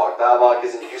dialogue. Dialogue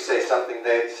isn't you say something,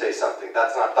 they say something.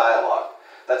 That's not dialogue.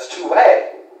 That's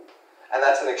two-way. And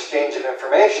that's an exchange of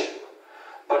information.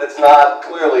 But it's not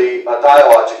clearly a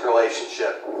dialogic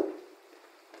relationship.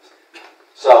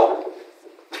 So,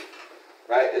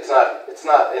 right, it's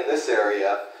not in this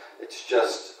area, it's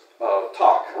just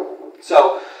talk.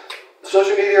 So,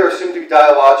 social media are assumed to be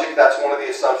dialogic. That's one of the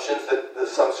assumptions that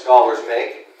some scholars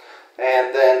make.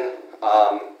 And then,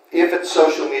 if it's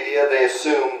social media, they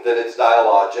assume that it's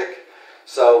dialogic.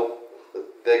 So,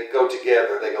 they go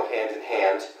together, they go hand in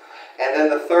hand. And then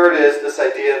the third is this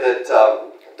idea that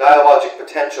dialogic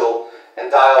potential and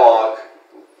dialogue,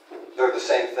 they're the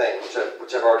same thing,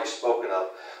 which I've already spoken of.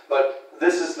 But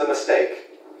this is the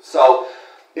mistake. So,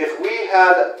 if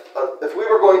we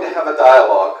were going to have a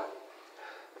dialogue,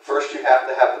 first you have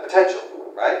to have the potential,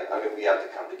 right? I mean, we have to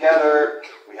come together,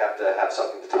 we have to have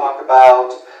something to talk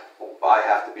about, I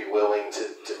have to be willing to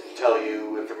tell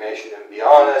you information and be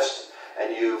honest,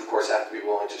 and you, of course, have to be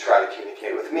willing to try to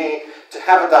communicate with me. To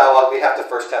have a dialogue, we have to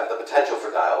first have the potential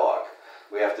for dialogue.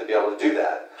 We have to be able to do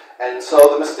that. And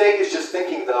so the mistake is just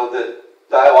thinking, though, that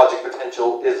dialogic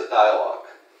potential is a dialogue,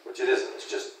 which it isn't. It's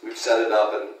just we've set it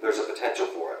up and there's a potential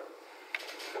for it.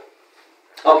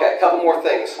 Okay, a couple more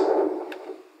things.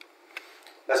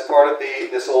 That's part of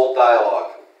this old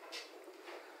dialogue.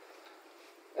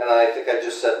 And I think I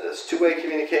just said this. Two-way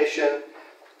communication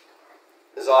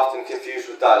is often confused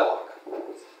with dialogue.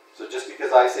 So just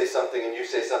because I say something and you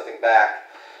say something back,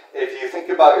 if you think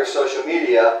about your social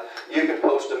media, you can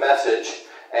post a message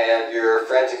and your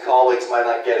friends and colleagues might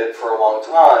not get it for a long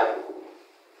time.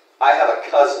 I have a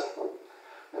cousin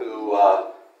who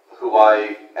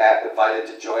I invited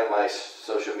to join my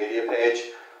social media page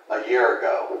a year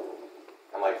ago.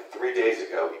 And like 3 days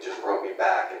ago, he just wrote me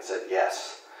back and said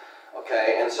yes.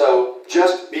 Okay, and so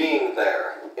just being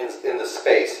there in the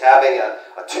space, having a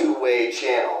two-way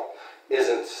channel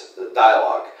isn't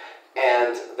dialogue.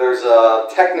 And there's a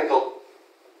technical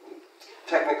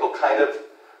kind of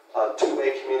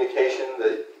two-way communication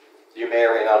that you may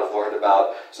or may not have learned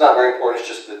about. It's not very important, it's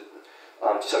just that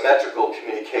symmetrical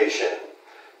communication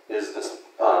is this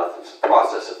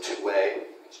process of two-way.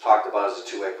 It's talked about as a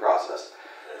two-way process.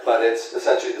 But it's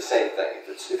essentially the same thing.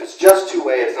 If it's just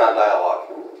two-way, it's not dialogue.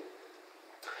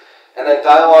 And then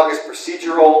dialogue is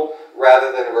procedural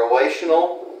rather than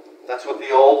relational. That's what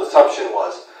the old assumption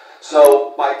was.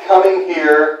 So by coming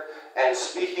here and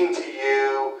speaking to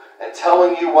you and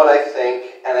telling you what I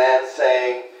think and then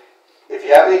saying, if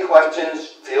you have any questions,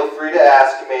 feel free to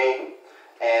ask me.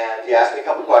 And you ask me a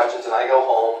couple questions and I go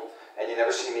home and you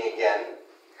never see me again.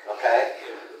 Okay?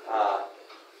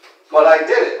 But I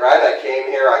did it, right? I came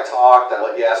here, I talked, I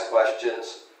let you ask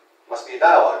questions. Must be a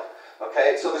dialogue.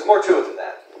 Okay? So there's more to it than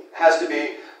that. It has to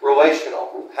be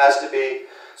relational. It has to be.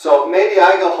 So maybe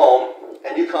I go home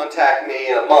and you contact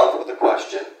me in a month with a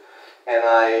question, and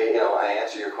I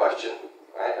answer your question,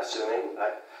 right? Assuming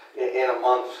in a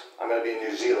month I'm going to be in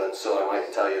New Zealand, so I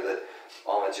might tell you that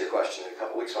I'll answer your question in a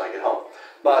couple weeks when I get home.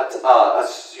 But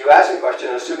you ask me a question,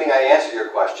 and assuming I answer your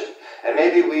question, and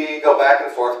maybe we go back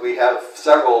and forth, we have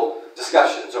several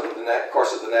discussions over the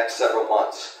course of the next several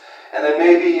months. And then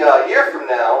maybe a year from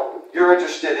now, you're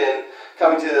interested in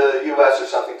coming to the U.S. or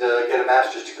something to get a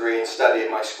master's degree and study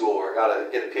at my school, or got to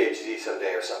get a PhD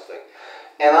someday or something.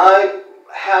 And I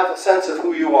have a sense of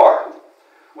who you are.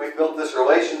 We've built this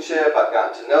relationship, I've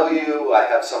gotten to know you, I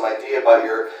have some idea about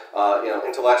your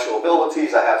intellectual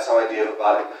abilities, I have some idea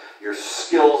about your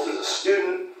skills as a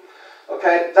student.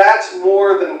 Okay, that's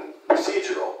more than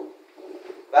procedural.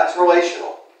 That's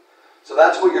relational. So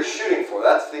that's what you're shooting for,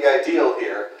 that's the ideal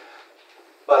here.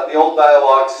 But the old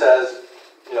dialogue says,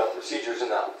 procedure's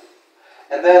enough.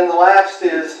 And then the last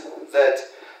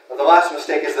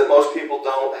mistake is that most people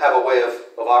don't have a way of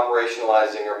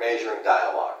operationalizing or measuring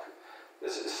dialogue.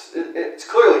 It's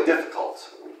clearly difficult.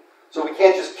 So we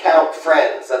can't just count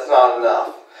friends, that's not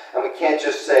enough. And we can't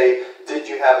just say, did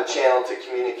you have a channel to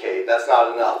communicate? That's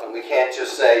not enough. And we can't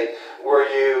just say,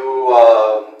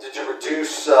 did you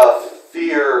reduce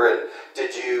fear, and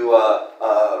did you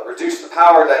reduce the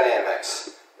power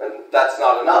dynamics? And that's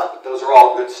not enough, but those are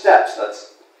all good steps.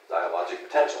 That's dialogic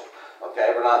potential.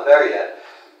 Okay, we're not there yet.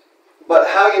 But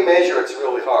how you measure it's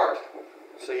really hard.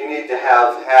 So you need to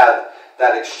have had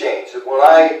that exchange. When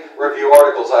I review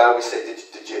articles, I always say,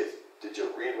 did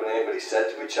you read what anybody said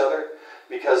to each other?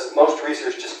 Because most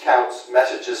research just counts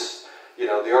messages.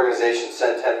 The organization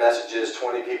sent 10 messages,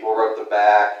 20 people wrote them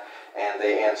back, and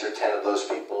they answered 10 of those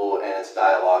people, and it's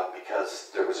dialogue because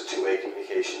there was a two-way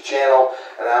communication channel.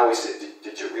 And I always say,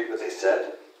 did you read what they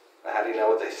said? How do you know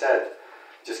what they said?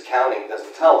 Just counting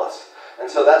doesn't tell us. And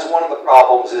so that's one of the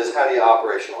problems, is how do you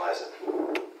operationalize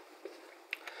it?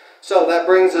 So that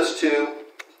brings us to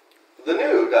the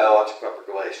new dialogic public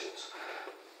relations.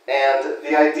 And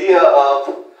the idea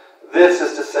of this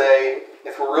is to say,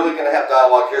 if we're really going to have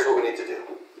dialogue, here's what we need to do.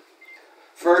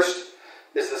 First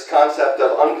is this concept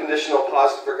of unconditional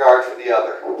positive regard for the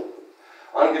other.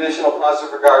 Unconditional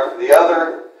positive regard for the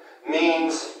other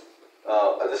means,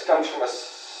 this comes from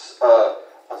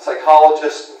a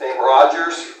psychologist named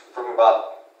Rogers from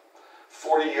about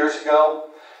 40 years ago,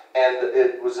 and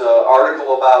it was an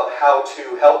article about how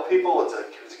to help people. He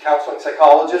was a counseling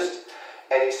psychologist,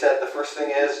 and he said the first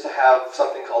thing is to have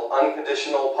something called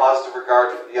unconditional positive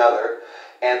regard for the other,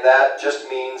 and that just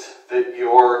means that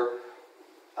you're,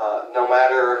 no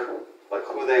matter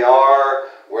who they are,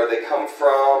 where they come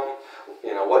from,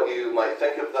 what you might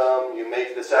think of them, you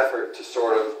make this effort to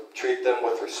sort of treat them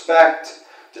with respect,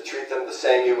 to treat them the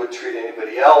same you would treat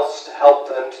anybody else, to help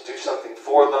them, to do something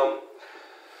for them.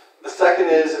 The second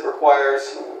is it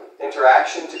requires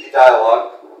interaction to be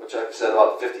dialogue, which I've said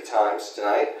about 50 times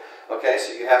tonight. Okay,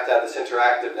 so you have to have this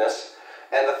interactiveness.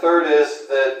 And the third is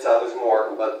that, there's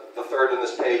more, but the third in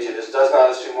this page is does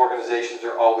not assume organizations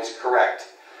are always correct.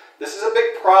 This is a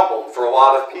big problem for a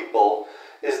lot of people,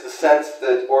 is the sense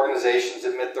that organizations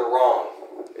admit they're wrong,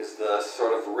 is the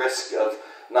sort of risk of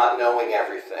not knowing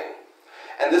everything.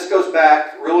 And this goes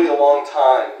back really a long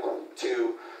time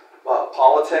to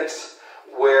politics,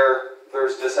 where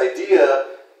there's this idea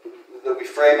that we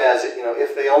frame as,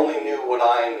 if they only knew what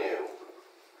I knew.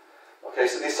 Okay,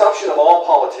 so the assumption of all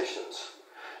politicians,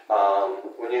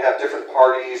 when you have different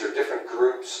parties or different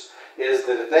groups, is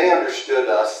that if they understood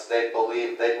us, they'd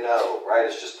believe, they'd know, right?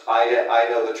 It's just, I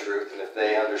know the truth, and if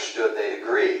they understood, they'd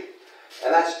agree.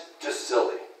 And that's just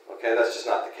silly, okay? That's just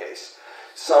not the case.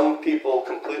 Some people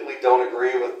completely don't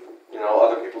agree with,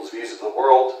 other people's views of the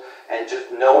world, and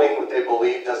just knowing what they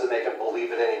believe doesn't make them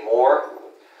believe it anymore.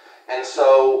 And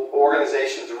so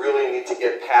organizations really need to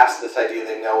get past this idea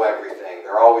they know everything.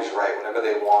 They're always right. Whatever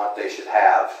they want, they should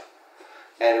have.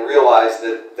 And realize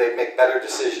that they'd make better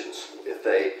decisions if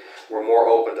they were more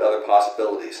open to other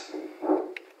possibilities.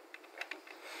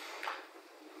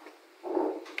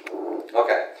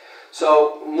 Okay,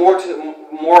 so more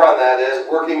on that is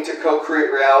working to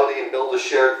co-create reality and build a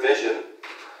shared vision.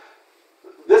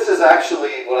 This is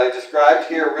actually, what I described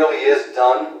here really is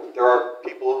done. There are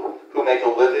people who make a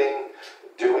living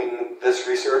doing this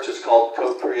research. It's called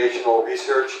co-creational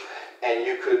research. And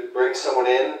you could bring someone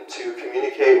in to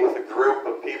communicate with a group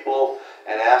of people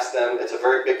and ask them, it's a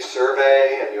very big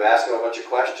survey, and you ask them a bunch of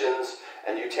questions,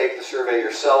 and you take the survey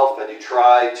yourself, and you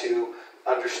try to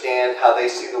understand how they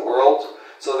see the world.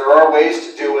 So there are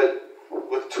ways to do it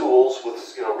with tools,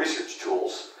 with research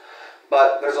tools.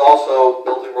 But there's also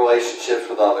building relationships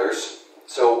with others.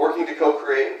 So working to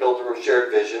co-create and build a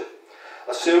shared vision.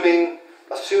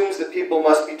 Assumes that people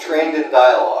must be trained in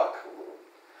dialogue.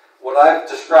 What I've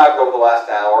described over the last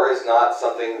hour is not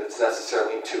something that's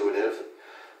necessarily intuitive.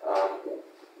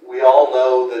 We all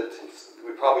know that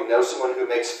we probably know someone who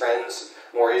makes friends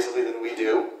more easily than we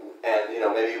do. And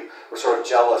maybe we're sort of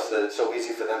jealous that it's so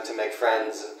easy for them to make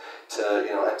friends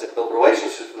and to build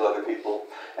relationships with other people,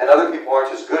 and other people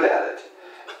aren't as good at it.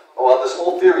 Well, this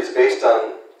whole theory is based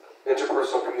on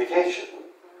interpersonal communication.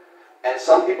 And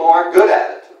some people aren't good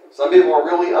at it. Some people are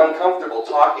really uncomfortable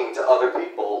talking to other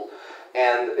people,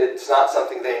 and it's not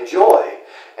something they enjoy.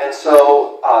 And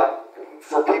so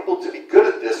for people to be good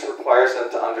at this requires them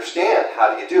to understand,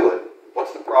 how do you do it?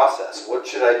 What's the process? What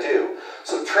should I do?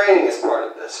 So training is part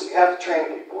of this. You have to train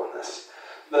people in this.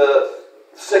 The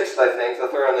sixth, I think, the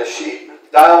third on this sheet,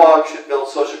 dialogue should build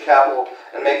social capital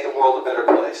and make the world a better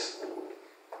place.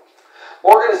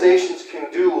 Organizations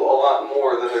can do a lot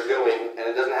more than they're doing, and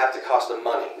it doesn't have to cost them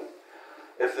money.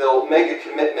 If they'll make a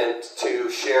commitment to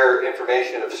share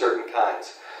information of certain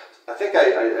kinds. I think I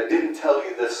didn't tell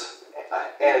you this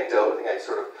anecdote. I think I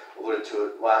sort of alluded to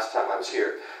it last time I was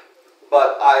here.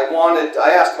 But I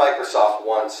asked Microsoft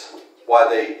once why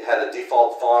they had a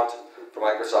default font for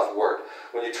Microsoft Word.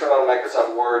 When you turn on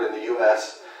Microsoft Word in the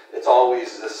US, it's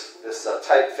always this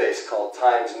typeface called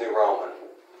Times New Roman.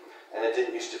 And it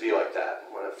didn't used to be like that.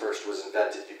 When it first was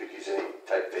invented, you could use any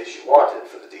typeface you wanted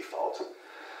for the default.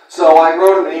 So I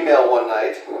wrote him an email one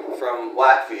night from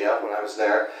Latvia when I was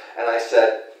there, and I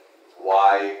said,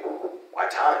 why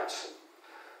Times?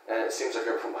 And it seems like,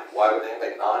 why would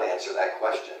anybody not answer that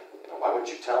question? Why wouldn't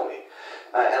you tell me?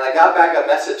 And I got back a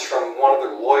message from one of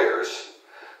their lawyers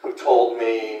who told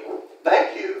me,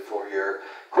 thank you for your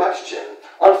question.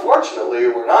 Unfortunately,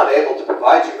 we're not able to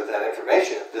provide you with that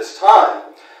information at this time,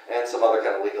 and some other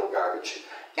kind of legal garbage.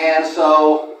 And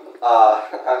so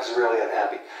I was really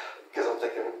unhappy, because I'm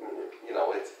thinking,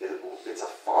 it's a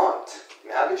font.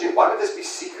 I mean, why would this be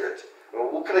secret?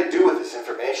 What could I do with this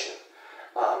information?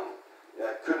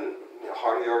 I couldn't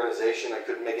harm the organization. I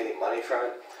couldn't make any money from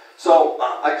it. So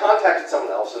I contacted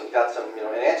someone else and got some,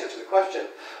 an answer to the question.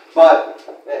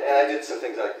 And I did some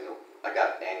things like, I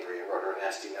got angry and wrote her a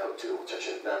nasty note too, which I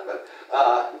should have done. But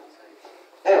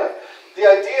anyway, the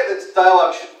idea that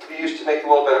dialogue should be used to make the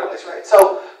world a better place, right?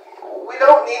 So we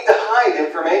don't need to hide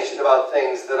information about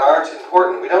things that aren't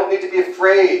important. We don't need to be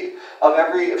afraid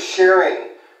of sharing,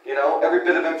 every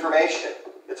bit of information.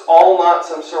 It's all not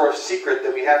some sort of secret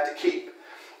that we have to keep.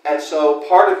 And so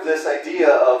part of this idea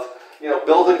of,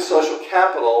 building social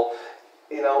capital,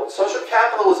 social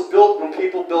capital is built when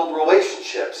people build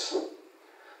relationships.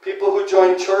 People who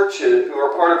join churches, who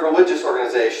are part of religious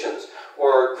organizations,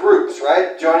 or groups,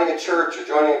 right? Joining a church or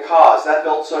joining a cause, that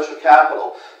builds social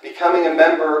capital. Becoming a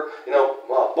member,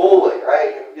 bowling,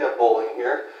 right? You have bowling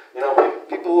here.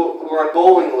 People who are in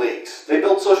bowling leagues, they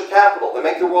build social capital. They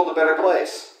make the world a better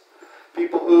place.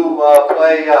 People who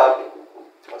play,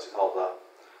 what's it called,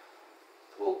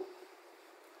 little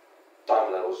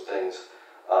dominoes things.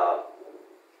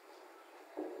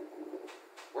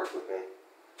 Work with me.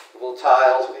 Little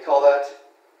tiles, what do you call that?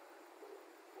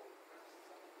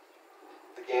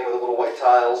 The game of the little white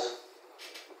tiles.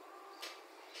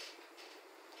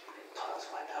 Tiles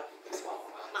find out.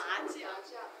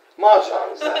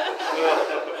 Mahjong, exactly.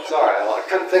 Sorry, I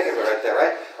couldn't think of it right there,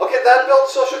 right? Okay, that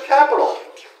builds social capital.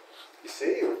 You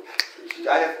see,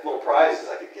 I have little prizes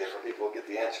I could give for people who get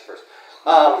the answer first.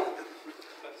 I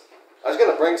was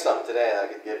going to bring something today that I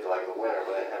could give to like the winner,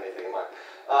 but I didn't have anything in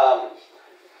mind.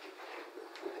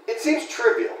 It seems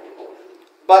trivial,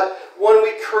 but when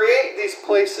we create these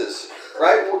places,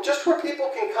 right, just where people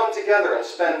can come together and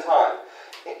spend time.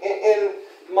 In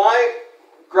my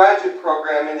graduate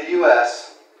program in the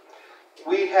U.S.,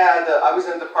 we had, I was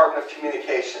in the Department of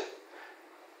Communication,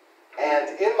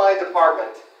 and in my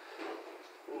department,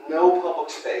 no public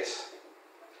space.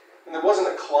 And there wasn't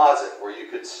a closet where you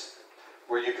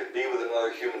could be with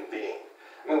another human being.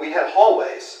 I mean, we had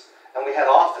hallways, and we had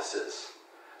offices,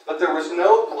 but there was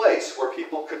no place where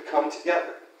people could come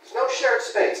together. There's no shared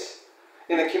space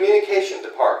in a communication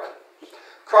department.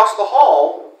 Across the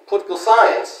hall, political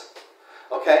science,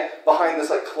 okay, behind this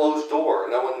like closed door.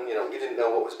 No one, we didn't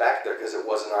know what was back there because it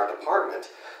wasn't our department.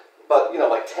 But,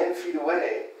 like 10 feet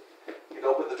away, you'd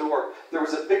open the door. There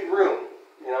was a big room,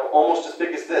 almost as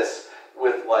big as this,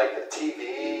 with like a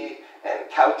TV and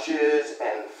couches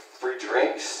and free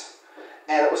drinks.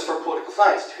 And it was for political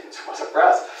science students. It wasn't for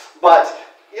us. But,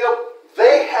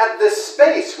 they had this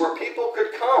space where people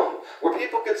could come, where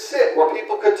people could sit, where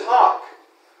people could talk.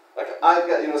 Like I've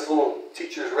got this little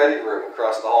teacher's ready room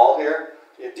across the hall here.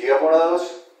 Do you have one of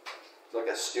those? It's like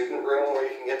a student room where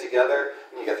you can get together.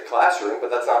 And you get the classroom, but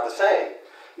that's not the same.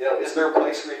 Is there a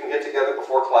place where you can get together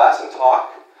before class and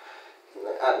talk? You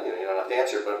don't have to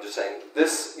answer, but I'm just saying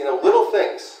this. Little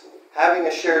things, having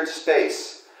a shared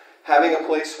space, having a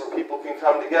place where people can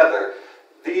come together.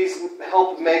 These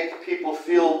help make people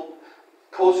feel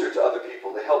closer to other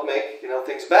people. They help make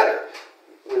things better.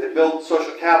 They build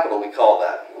social capital, we call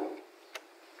that.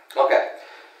 Okay.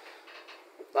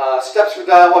 Steps for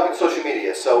dialogue and social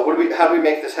media. So how do we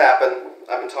make this happen?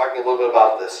 I've been talking a little bit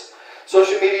about this.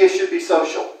 Social media should be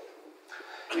social.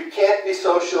 You can't be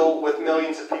social with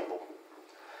millions of people.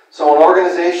 So an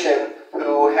organization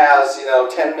who has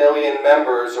 10 million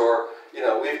members, or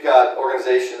we've got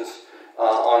organizations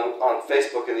on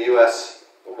Facebook in the U.S.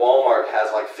 Walmart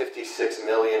has like 56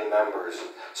 million members.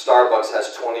 Starbucks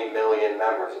has 20 million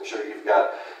members. I'm sure you've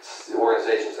got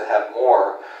organizations that have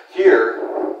more. Here,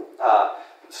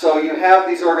 so you have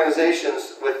these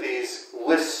organizations with these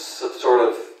lists of sort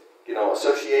of,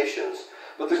 associations,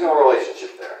 but there's no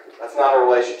relationship there. That's not a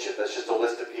relationship. That's just a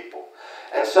list of people.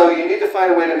 And so you need to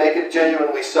find a way to make it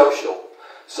genuinely social.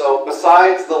 So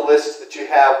besides the list that you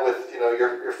have with,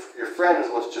 your friends,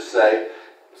 let's just say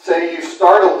you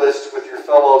start a list with your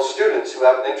fellow students who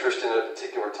have an interest in a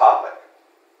particular topic.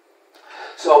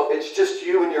 So it's just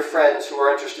you and your friends who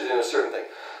are interested in a certain thing.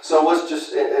 So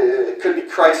it could be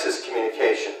crisis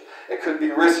communication. It could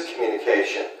be risk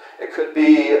communication. It could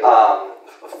be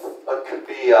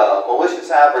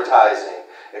malicious advertising.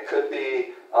 It could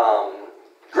be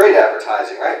great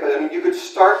advertising, right? But I mean, you could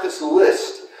start this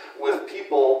list with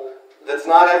people that's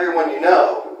not everyone you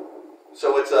know.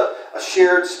 So it's a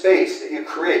shared space that you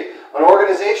create. An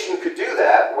organization could do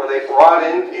that where they brought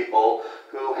in people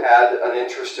who had an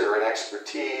interest or an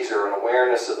expertise or an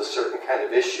awareness of a certain kind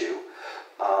of issue.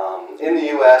 In the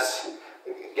U.S.,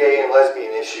 gay and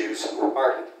lesbian issues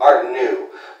aren't new,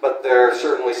 but they're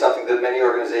certainly something that many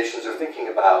organizations are thinking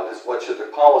about, is what should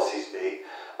their policies be.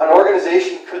 An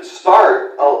organization could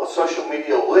start a social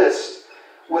media list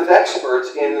with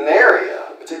experts in an area,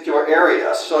 a particular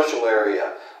area, a social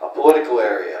area, a political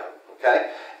area,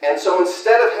 okay? And so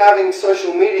instead of having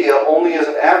social media only as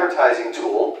an advertising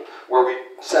tool, where we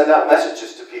send out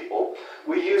messages to people,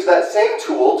 we use that same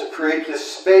tool to create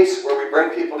this space where we bring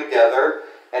people together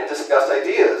and discuss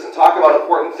ideas and talk about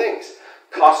important things.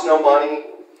 Costs no money,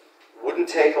 wouldn't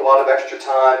take a lot of extra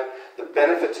time. The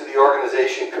benefit to the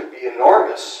organization could be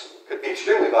enormous, could be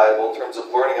extremely valuable in terms of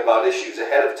learning about issues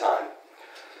ahead of time.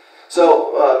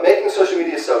 So, making social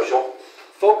media social,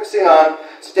 focusing on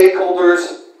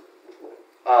stakeholders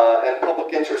and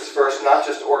public interests first, not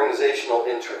just organizational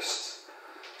interests.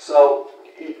 So,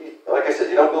 like I said,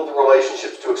 you don't build the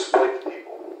relationships to exploit the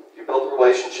people. You build the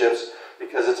relationships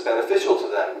because it's beneficial to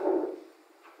them.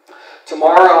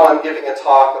 Tomorrow I'm giving a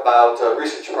talk about a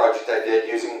research project I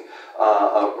did using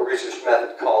a research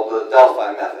method called the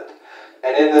Delphi method.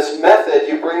 And in this method,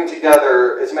 you bring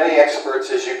together as many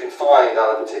experts as you can find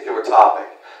on a particular topic.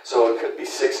 So it could be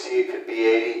 60, it could be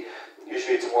 80.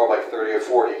 Usually it's more like 30 or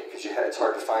 40 because it's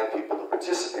hard to find people to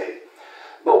participate.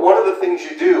 But one of the things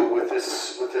you do with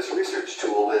this research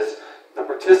tool is the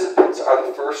participants are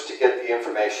the first to get the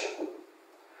information.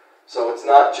 So it's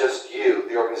not just you,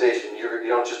 the organization. You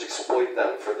don't just exploit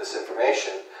them for this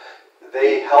information.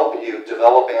 they help you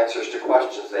develop answers to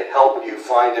questions. They help you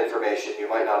find information you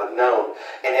might not have known.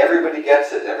 And everybody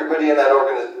gets it. Everybody in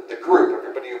that the group,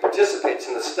 everybody who participates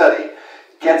in the study,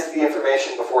 gets the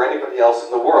information before anybody else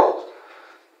in the world.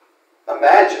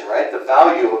 Imagine, right, the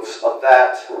value of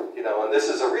that, you know, and this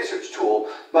is a research tool,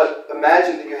 but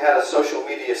imagine that you had a social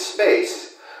media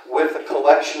space with a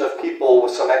collection of people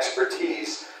with some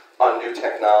expertise on new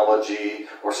technology,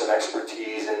 or some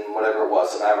expertise in whatever it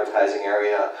was, some advertising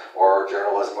area, or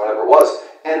journalism, whatever it was.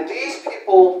 And these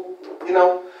people, you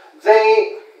know,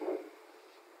 the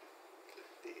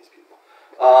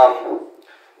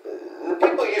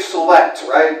people you select,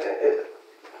 right, it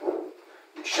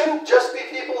shouldn't just be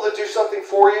people that do something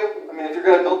for you. I mean, if you're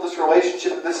going to build this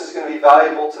relationship, this is going to be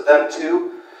valuable to them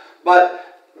too.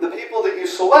 But the people that you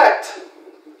select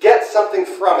get something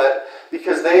from it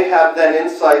because they have then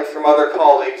insight from other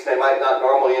colleagues they might not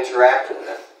normally interact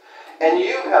with. And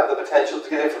you have the potential to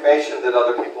get information that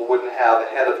other people wouldn't have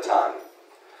ahead of time.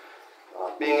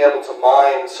 Being able to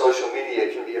mine social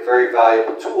media can be a very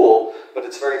valuable tool, but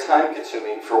it's very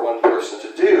time-consuming for one person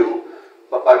to do.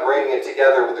 But by bringing it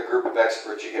together with a group of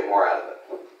experts, you get more out of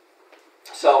it.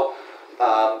 So,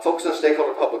 focus on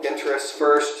stakeholder public interests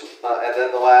first, and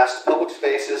then the last, public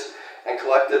spaces and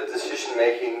collective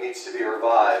decision-making needs to be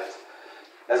revived.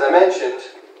 As I mentioned,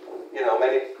 you know,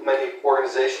 many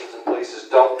organizations and places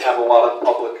don't have a lot of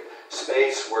public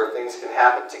space where things can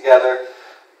happen together,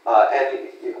 and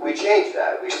we change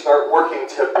that. We start working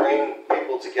to bring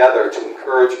people together, to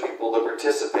encourage people to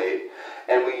participate,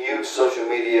 and we use social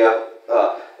media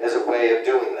as a way of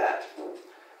doing that.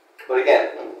 But again,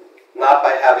 not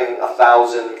by having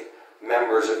 1,000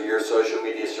 members of your social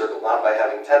media circle, not by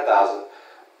having 10,000,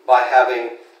 by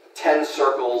having 10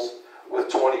 circles with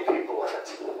 20 people in it.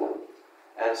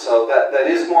 And so that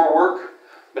is more work,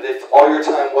 but if all your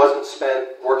time wasn't spent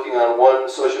working on one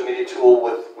social media tool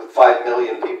with 5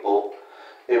 million people,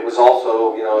 it was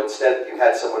also, you know, instead you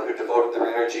had someone who devoted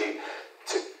their energy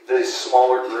to these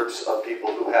smaller groups of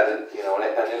people who had, you know,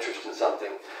 an interest in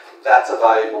something. That's a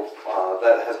valuable,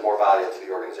 that has more value to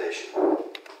the organization.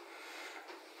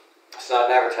 It's not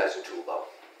an advertising tool, though.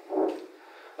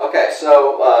 Okay,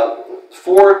 so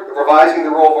for revising the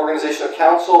role of organizational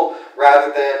council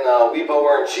rather than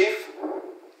Weibo-in-chief,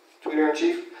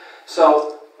 Tweeter-in-chief.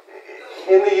 So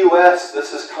in the U.S.,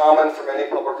 this is common for many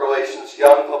public relations,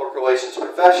 young public relations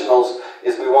professionals,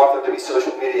 is we want them to be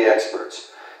social media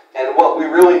experts. And what we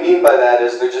really mean by that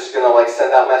is they're just going to like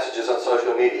send out messages on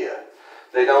social media.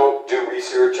 They don't do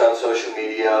research on social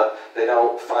media. They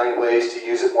don't find ways to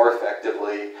use it more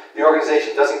effectively. The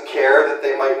organization doesn't care that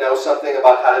they might know something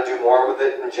about how to do more with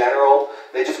it in general.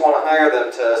 They just want to hire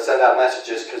them to send out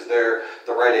messages because they're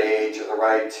the right age or the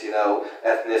right, you know,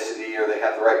 ethnicity, or they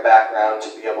have the right background to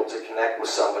be able to connect with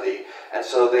somebody. And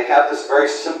so they have this very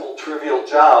simple, trivial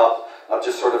job of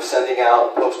just sort of sending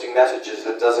out and posting messages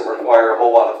that doesn't require a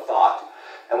whole lot of thought.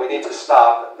 And we need to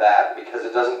stop that because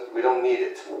we don't need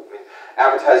it. I mean,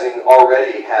 advertising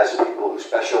already has people who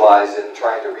specialize in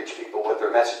trying to reach people with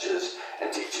their messages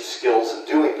and teaches skills in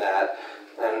doing that.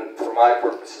 And for my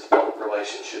purposes, public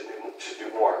relations should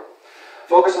do more.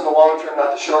 Focus on the long term,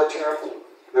 not the short term.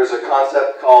 There's a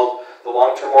concept called the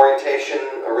long-term orientation,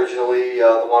 originally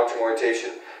the long-term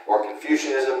orientation or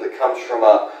Confucianism, that comes from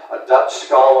a Dutch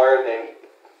scholar named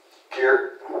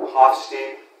Geert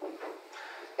Hofstede.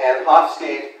 And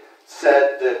Hofstede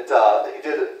said that he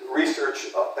did research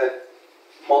at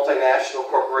multinational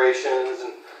corporations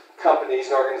and companies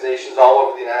and organizations all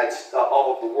over the United States,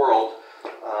 all over the world.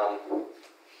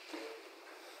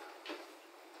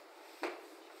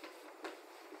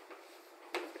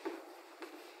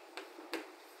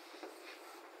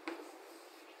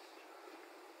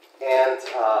 And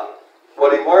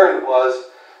what he learned was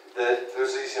that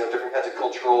there's these, you know, different kinds of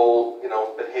cultural, you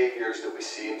know, behaviors that we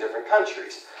see in different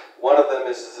countries. One of them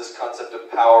is this concept of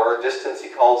power distance, he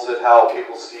calls it, how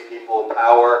people see people in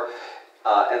power.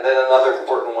 And then another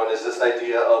important one is this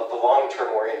idea of the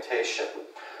long-term orientation,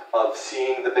 of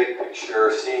seeing the big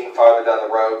picture, seeing farther down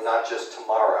the road, not just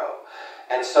tomorrow.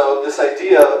 And so this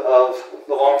idea of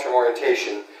the long-term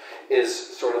orientation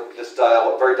is sort of this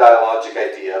very dialogic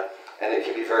idea, and it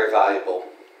can be very valuable.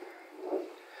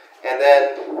 And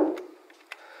then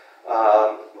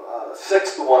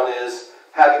sixth one is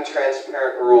having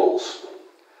transparent rules.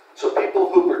 So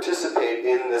people who participate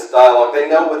in this dialogue, they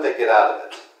know what they get out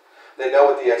of it. They know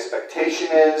what the expectation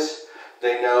is.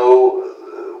 They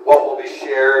know what will be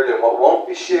shared and what won't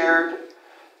be shared.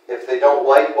 If they don't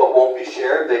like what won't be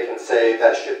shared, they can say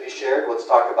that should be shared. Let's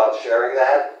talk about sharing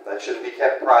that. That shouldn't be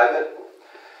kept private.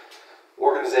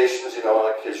 Organizations, you know,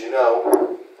 like, as you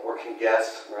know, or can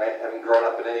guess, right? Having grown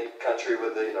up in any country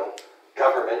with the,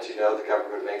 government, the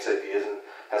government makes ideas and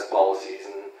has policies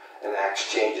and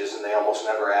acts changes, and they almost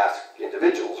never ask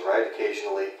individuals, right?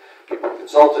 Occasionally people are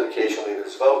consulted, occasionally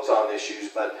there's votes on issues,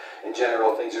 but in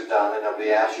general things are done and nobody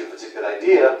asks you if it's a good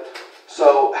idea.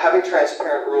 So having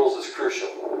transparent rules is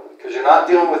crucial, because you're not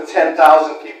dealing with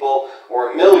 10,000 people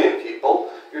or 1,000,000 people,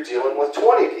 you're dealing with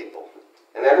 20 people.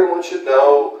 And everyone should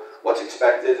know what's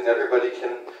expected and everybody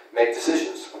can make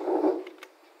decisions.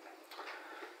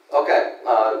 Okay,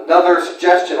 another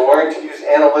suggestion, learning to use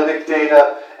analytic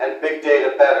data and big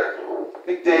data better.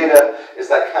 Big data is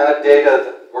that kind of data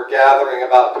that we're gathering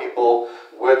about people,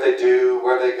 what they do,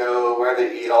 where they go, where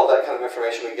they eat, all that kind of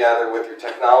information we gather with your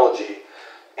technology.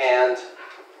 And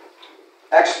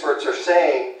experts are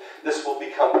saying this will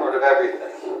become part of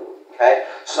everything. Okay?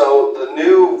 So the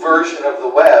new version of the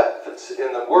web that's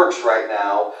in the works right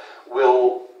now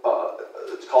will,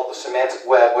 it's called the semantic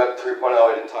web, Web 3.0,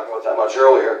 I didn't talk about that much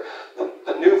earlier.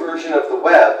 The new version of the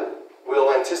web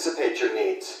will anticipate your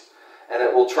needs, and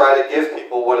it will try to give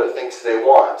people what it thinks they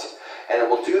want. And it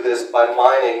will do this by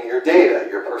mining your data,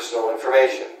 your personal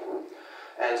information.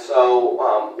 And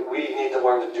so we need to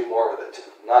learn to do more with it.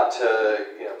 Not to,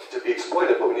 to be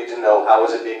exploited, but we need to know how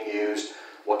is it being used,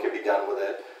 what can be done with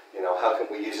it, how can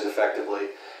we use it effectively.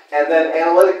 And then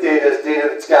analytic data is data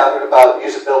that's gathered about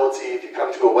usability. If you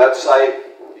come to a website,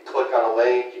 you click on a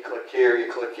link, you click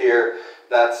here,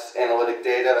 that's analytic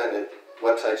data, and the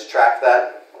websites track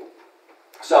that.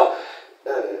 So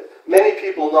many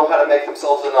people know how to make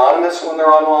themselves anonymous when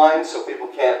they're online, so people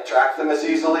can't track them as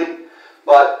easily.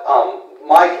 But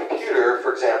my computer,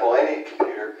 for example, any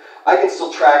computer, I can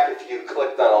still track if you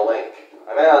clicked on a link.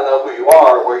 I may not know who you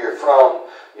are, where you're from,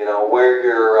 where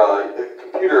your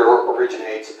computer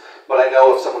originates, but I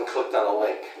know if someone clicked on a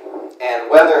link. And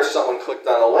whether someone clicked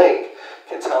on a link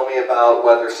can tell me about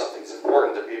whether something's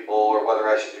important to people or whether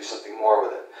I should do something more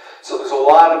with it. So there's a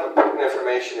lot of important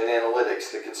information in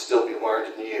analytics that can still be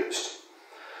learned and used.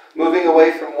 Moving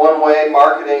away from one-way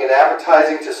marketing and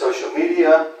advertising to social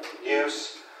media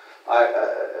use.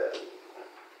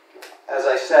 As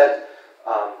I said,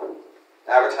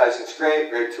 advertising is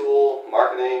great tool,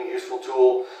 marketing, useful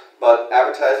tool, but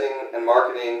advertising and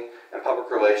marketing and public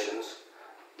relations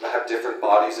have different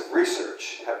bodies of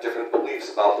research, have different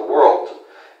beliefs about the world.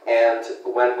 And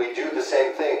when we do the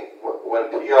same thing, when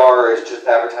PR is just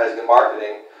advertising and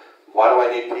marketing, why do I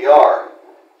need PR?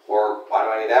 Or why do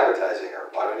I need advertising? Or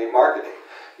why do I need marketing?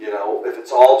 If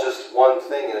it's all just one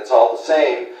thing and it's all the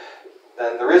same,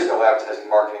 then there is no advertising,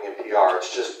 marketing, and PR.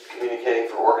 It's just communicating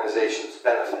for organizations'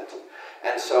 benefit.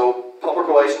 And so public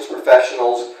relations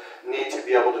professionals need to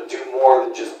be able to do more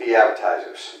than just be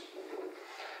advertisers.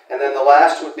 And then the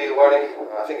last would be learning,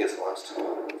 I think it's the last,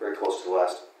 very close to the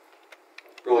last.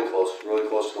 Really close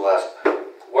to the last.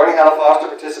 Learning how to foster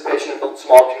participation and build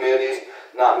small communities,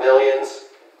 not millions.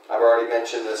 I've already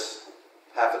mentioned this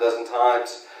half a dozen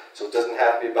times, so it doesn't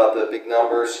have to be about the big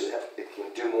numbers. It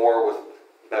can do more with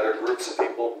better groups of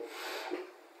people.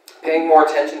 Paying more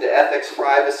attention to ethics,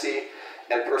 privacy,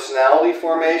 and personality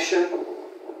formation.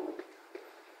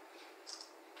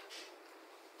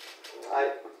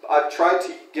 I've tried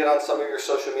to get on some of your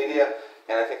social media,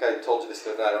 and I think I told you this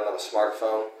the other night, I don't have a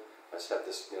smartphone. I just have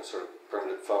this sort of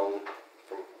primitive phone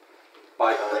from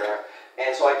bygone era.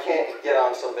 And so I can't get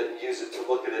on some of it and use it to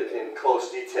look at it in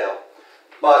close detail.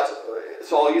 But,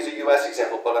 so I'll use a US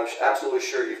example, but I'm absolutely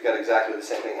sure you've got exactly the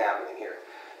same thing happening here.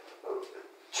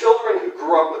 Children who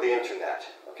grew up with the internet,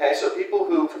 okay, so people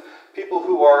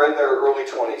who are in their early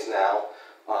 20s now,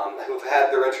 who've had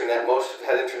their internet,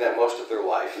 most of their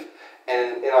life.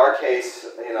 And in our case,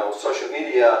 social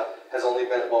media has only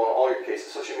been, well, in all your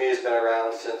cases, social media has been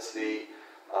around since the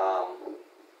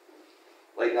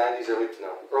late 90s, early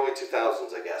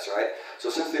 2000s, I guess, right? So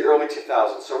since the early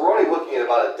 2000s. So we're only looking at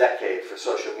about a decade for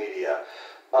social media.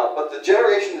 But the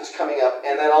generation that's coming up,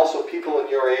 and then also people in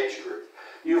your age group,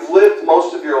 you've lived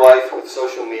most of your life with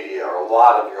social media, or a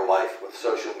lot of your life with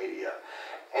social media.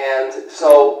 And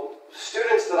so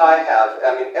students that I have,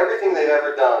 everything they've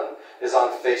ever done is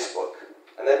on Facebook.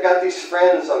 And they've got these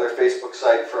friends on their Facebook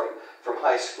site from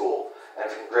high school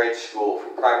and from grade school,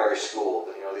 from primary school.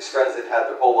 These friends they've had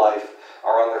their whole life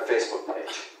are on their Facebook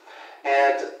page.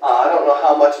 And I don't know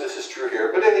how much this is true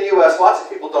here, but in the US, lots of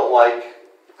people don't like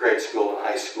grade school and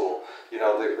high school.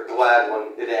 They're glad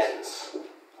when it ends.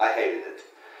 I hated it.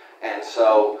 And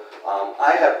so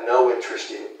I have no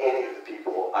interest in any of the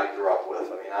people I grew up with.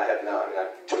 I have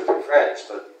 2 or 3 friends,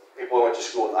 but people I went to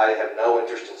school with, I have no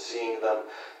interest in seeing them.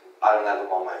 I don't have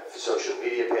them on my social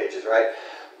media pages, right?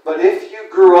 But if you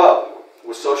grew up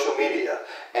with social media.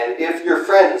 And if your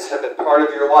friends have been part of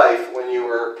your life when you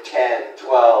were 10,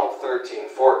 12, 13,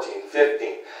 14,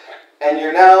 15, and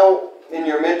you're now in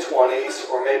your mid-20s,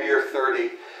 or maybe you're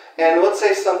 30, and let's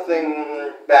say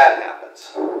something bad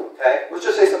happens, okay? Let's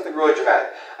just say something really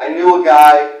dramatic. I knew a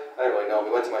guy, I didn't really know him,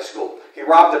 he went to my school. He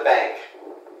robbed a bank,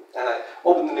 and I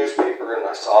opened the newspaper and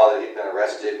I saw that he'd been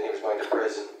arrested and he was going to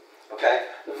prison, okay?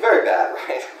 Very bad,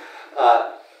 right?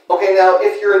 Okay, now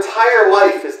if your entire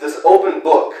life is this open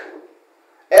book,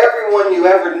 everyone you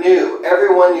ever knew,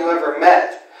 everyone you ever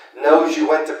met knows you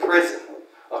went to prison,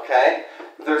 okay?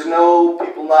 There's no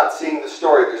people not seeing the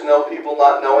story. There's no people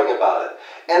not knowing about it.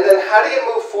 And then how do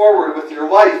you move forward with your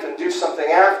life and do something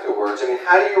afterwards? I mean,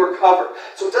 how do you recover?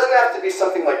 So it doesn't have to be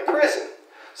something like prison.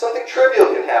 Something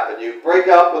trivial can happen. You break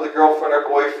up with a girlfriend or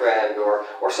boyfriend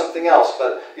or something else,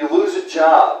 but you lose a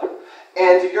job.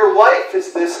 And your life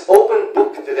is this open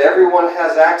book that everyone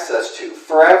has access to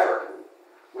forever,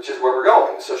 which is where we're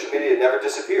going. Social media never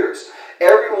disappears.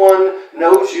 Everyone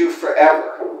knows you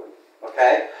forever,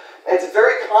 okay? And it's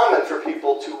very common for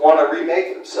people to want to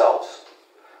remake themselves.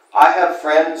 I have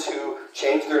friends who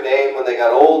changed their name when they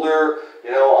got older,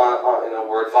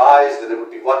 were advised that it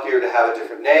would be luckier to have a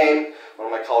different name. One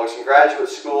of my colleagues from graduate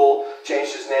school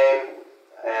changed his name,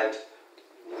 and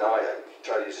I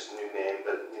tried to use his new name,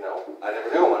 but I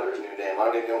never knew him under his new name. I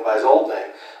don't even know him by his old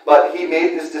name. But he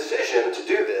made this decision to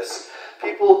do this.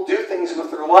 People do things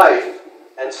with their life,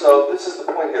 and so this is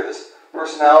the point here, this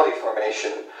personality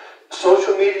formation.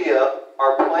 Social media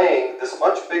are playing this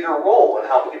much bigger role in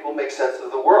how people make sense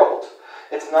of the world.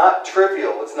 It's not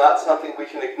trivial. It's not something we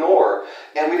can ignore.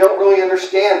 And we don't really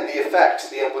understand the effects,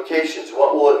 the implications.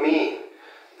 What will it mean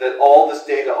that all this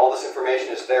data, all this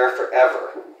information is there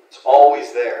forever? It's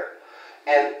always there.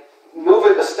 And move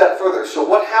it a step further. So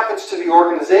what happens to the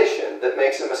organization that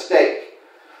makes a mistake?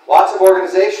 Lots of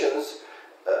organizations,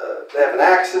 they have an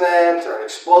accident or an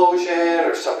explosion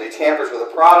or somebody tampers with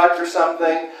a product or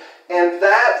something, and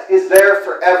that is there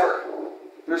forever.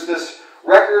 There's this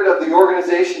record of the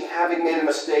organization having made a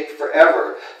mistake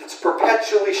forever. It's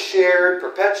perpetually shared,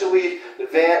 perpetually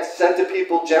advanced, sent to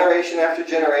people generation after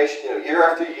generation, year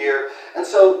after year. And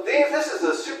so this is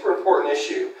a super important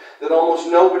issue that almost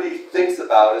nobody thinks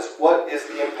about, is what is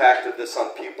the impact of this on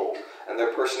people and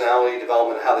their personality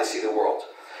development and how they see the world.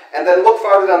 And then look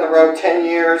farther down the road, 10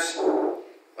 years.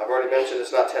 I've already mentioned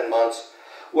it's not 10 months.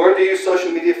 Learn to use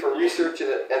social media for research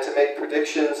and to make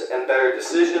predictions and better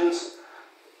decisions.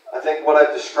 I think what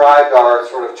I've described are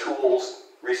sort of tools,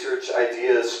 research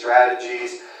ideas,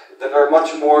 strategies that are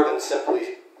much more than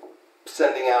simply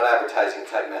sending out advertising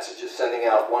type messages, sending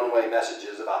out one-way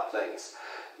messages about things.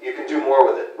 You can do more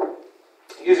with it.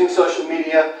 Using social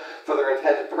media for their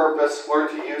intended purpose, learn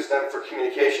to use them for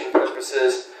communication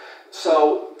purposes.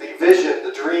 So the vision,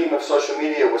 the dream of social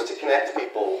media was to connect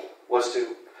people, was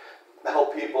to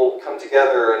help people come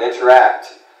together and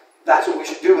interact. That's what we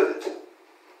should do with it.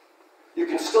 You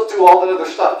can still do all that other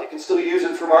stuff. You can still use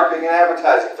it for marketing and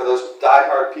advertising for those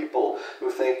die-hard people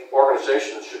who think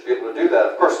organizations should be able to do that.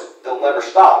 Of course, they'll never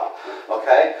stop,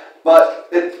 okay? But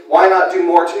why not do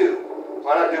more too?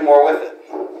 Why not do more with it?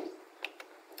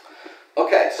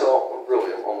 Okay, so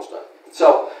really, we're almost done.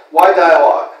 So, why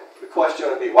dialogue? The question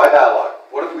would be, why dialogue?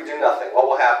 What if we do nothing? What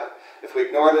will happen? If we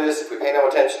ignore this, if we pay no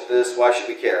attention to this, why should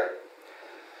we care?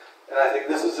 And I think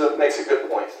this makes a good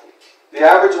point. The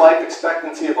average life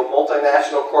expectancy of a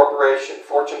multinational corporation,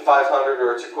 Fortune 500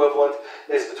 or its equivalent,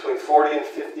 is between 40 and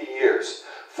 50 years.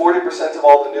 40% of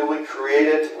all the newly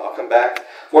created, I'll come back,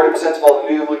 40% of all the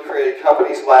newly created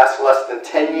companies last less than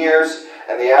 10 years,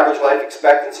 and the average life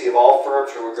expectancy of all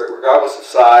firms, regardless of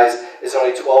size, is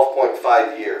only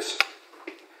 12.5 years.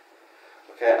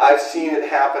 Okay, I've seen it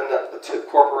happen to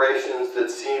corporations that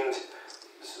seemed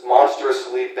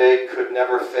monstrously big, could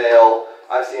never fail.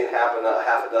 I've seen it happen a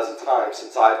half a dozen times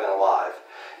since I've been alive.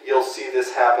 You'll see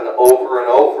this happen over and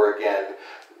over again.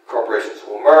 Corporations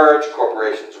will merge,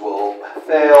 corporations will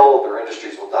fail, their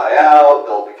industries will die out,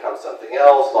 they'll become something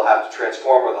else, they'll have to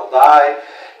transform or they'll die.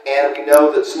 And we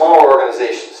know that smaller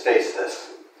organizations face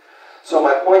this. So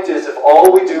my point is, if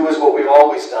all we do is what we've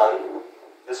always done,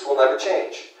 this will never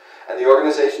change. And the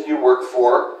organization you work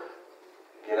for,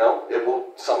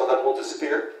 some of them will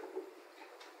disappear.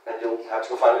 And you'll have to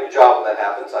go find a new job when that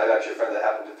happens. I have actually a friend that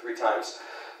happened to 3 times.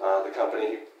 The company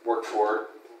he worked for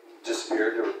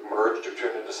disappeared or merged or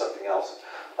turned into something else.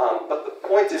 But the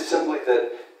point is simply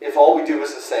that if all we do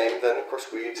is the same, then of course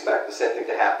we expect the same thing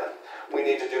to happen. We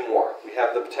need to do more. We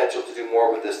have the potential to do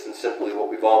more with this than simply what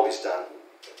we've always done.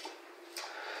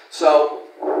 So,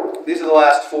 these are the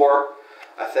last 4.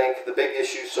 I think the big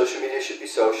issue, social media should be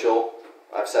social.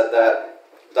 I've said that.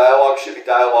 Dialogue should be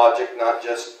dialogic, not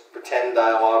just pretend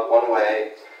dialogue one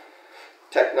way.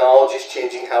 Technology is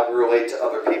changing how we relate to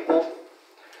other people,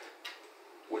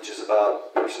 which is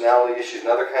about personality issues and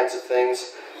other kinds of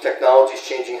things. Technology is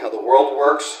changing how the world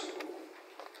works.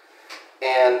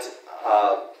 And,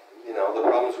 the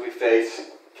problems we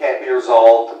face can't be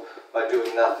resolved by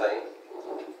doing nothing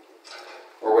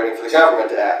or waiting for the government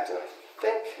to act. And I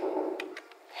think...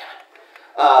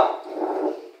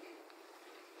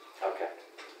 okay.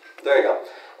 There you go.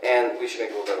 And we should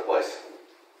make the world a better place.